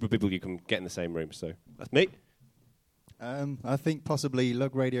coolest group of people you can get in the same room. So that's me. I think possibly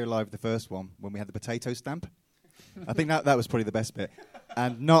Lug Radio Live, the first one, when we had the potato stamp. I think that was probably the best bit.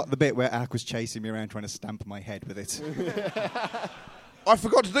 And not the bit where Ak was chasing me around trying to stamp my head with it. I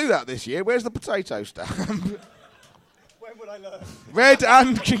forgot to do that this year. Where's the potato stamp? When would I learn? Red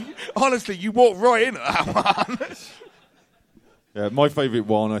and... Honestly, you walked right into that one. Yeah, my favourite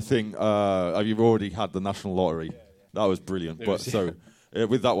one, I think, you've already had the National Lottery. That was brilliant.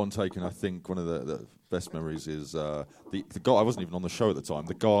 With that one taken, I think one of the best memories is the guy. I wasn't even on the show at the time.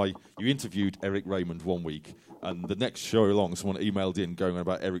 The guy you interviewed, Eric Raymond, one week, and the next show along, someone emailed in going on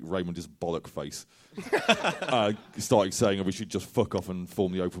about Eric Raymond's bollock face, starting saying we should just fuck off and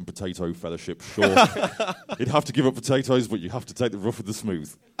form the Open Potato Fellowship. Sure, you'd have to give up potatoes, but you have to take the rough with the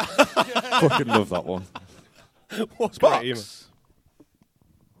smooth. Fucking love that one. What's great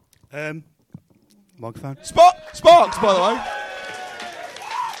Microphone. Sparks, by the way.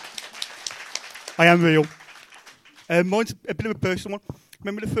 I am real. Mine's a bit of a personal one.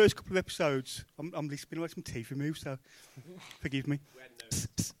 Remember the first couple of episodes? I'm lisping away some teeth removed, so forgive me.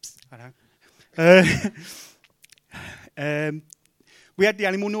 I know. We had the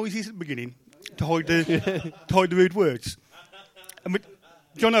animal noises at the beginning to hide the rude words. And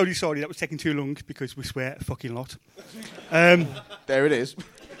John O decided that was taking too long because we swear a fucking lot. There it is.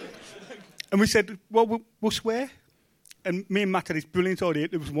 And we said, well, we'll swear. And me and Matt had this brilliant idea.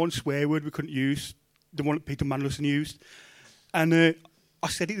 There was one swear word we couldn't use, the one that Peter Mandelson used. And I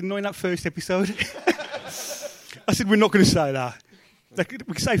said it, didn't I, in that first episode? I said, we're not going to say that. Like,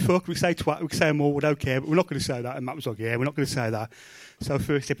 we can say fuck, we can say twat, we can say them all, we don't care, but we're not going to say that. And Matt was like, yeah, we're not going to say that. So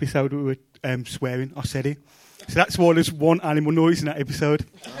first episode, we were swearing. I said it. So that's why there's one animal noise in that episode.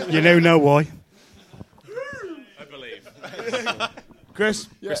 You now know why. I believe. Chris?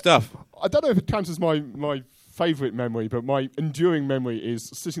 Yeah. Stuff. I don't know if it counts as my favourite memory, but my enduring memory is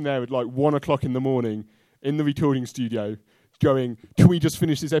sitting there at like 1 o'clock in the morning in the recording studio going, can we just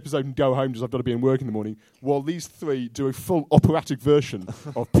finish this episode and go home because I've got to be in work in the morning, while these three do a full operatic version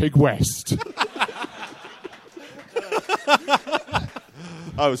of Pig West.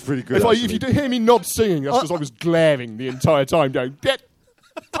 That was pretty good. If you do hear me not singing, that's because I was glaring the entire time going, get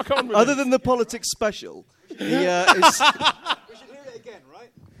fuck on with Other it. than the politics special, it's...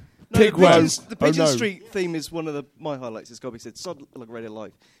 Pig West. The Pigeon Oh, no. Street theme is one of my highlights. It's got to be said. Sod like Radio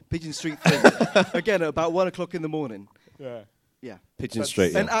Live. Pigeon Street theme. Again, at about 1 o'clock in the morning. Yeah. Yeah. Pigeon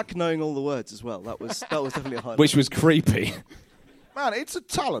Street. And Yeah. Ak knowing all the words as well. That was definitely a highlight. Which was creepy. Man, it's a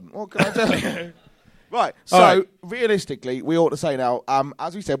talent. What can I tell you? Right, so right. realistically, we ought to say now,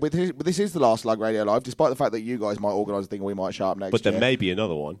 as we said, this is the last Lug Radio Live, despite the fact that you guys might organise a thing and we might show up next But there year. may be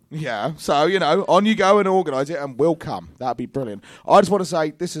another one. Yeah, so, on you go and organise it and we'll come. That'd be brilliant. I just want to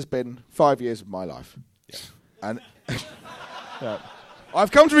say this has been 5 years of my life. Yeah. And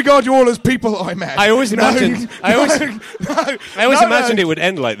I've come to regard you all as people I met. I always imagined. I always imagined it would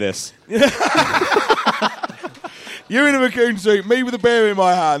end like this. You in a raccoon suit, me with a beer in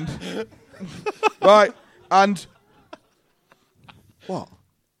my hand. Right, and what?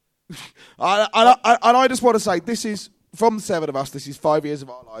 And I just want to say, this is, from the seven of us, this is 5 years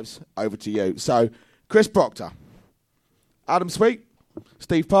of our lives. Over to you. So, Chris Proctor, Adam Sweet,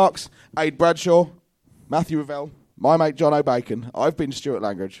 Steve Parks, Aid Bradshaw, Matthew Revell, my mate John O'Bacon. I've been Stuart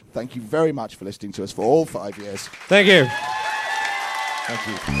Langridge. Thank you very much for listening to us for all 5 years. Thank you. Thank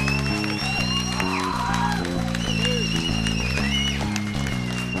you.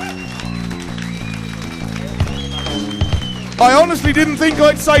 I honestly didn't think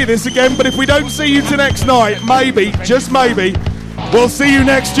I'd say this again, but if we don't see you till next night, maybe, just maybe, we'll see you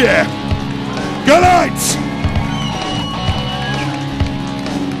next year. Good night!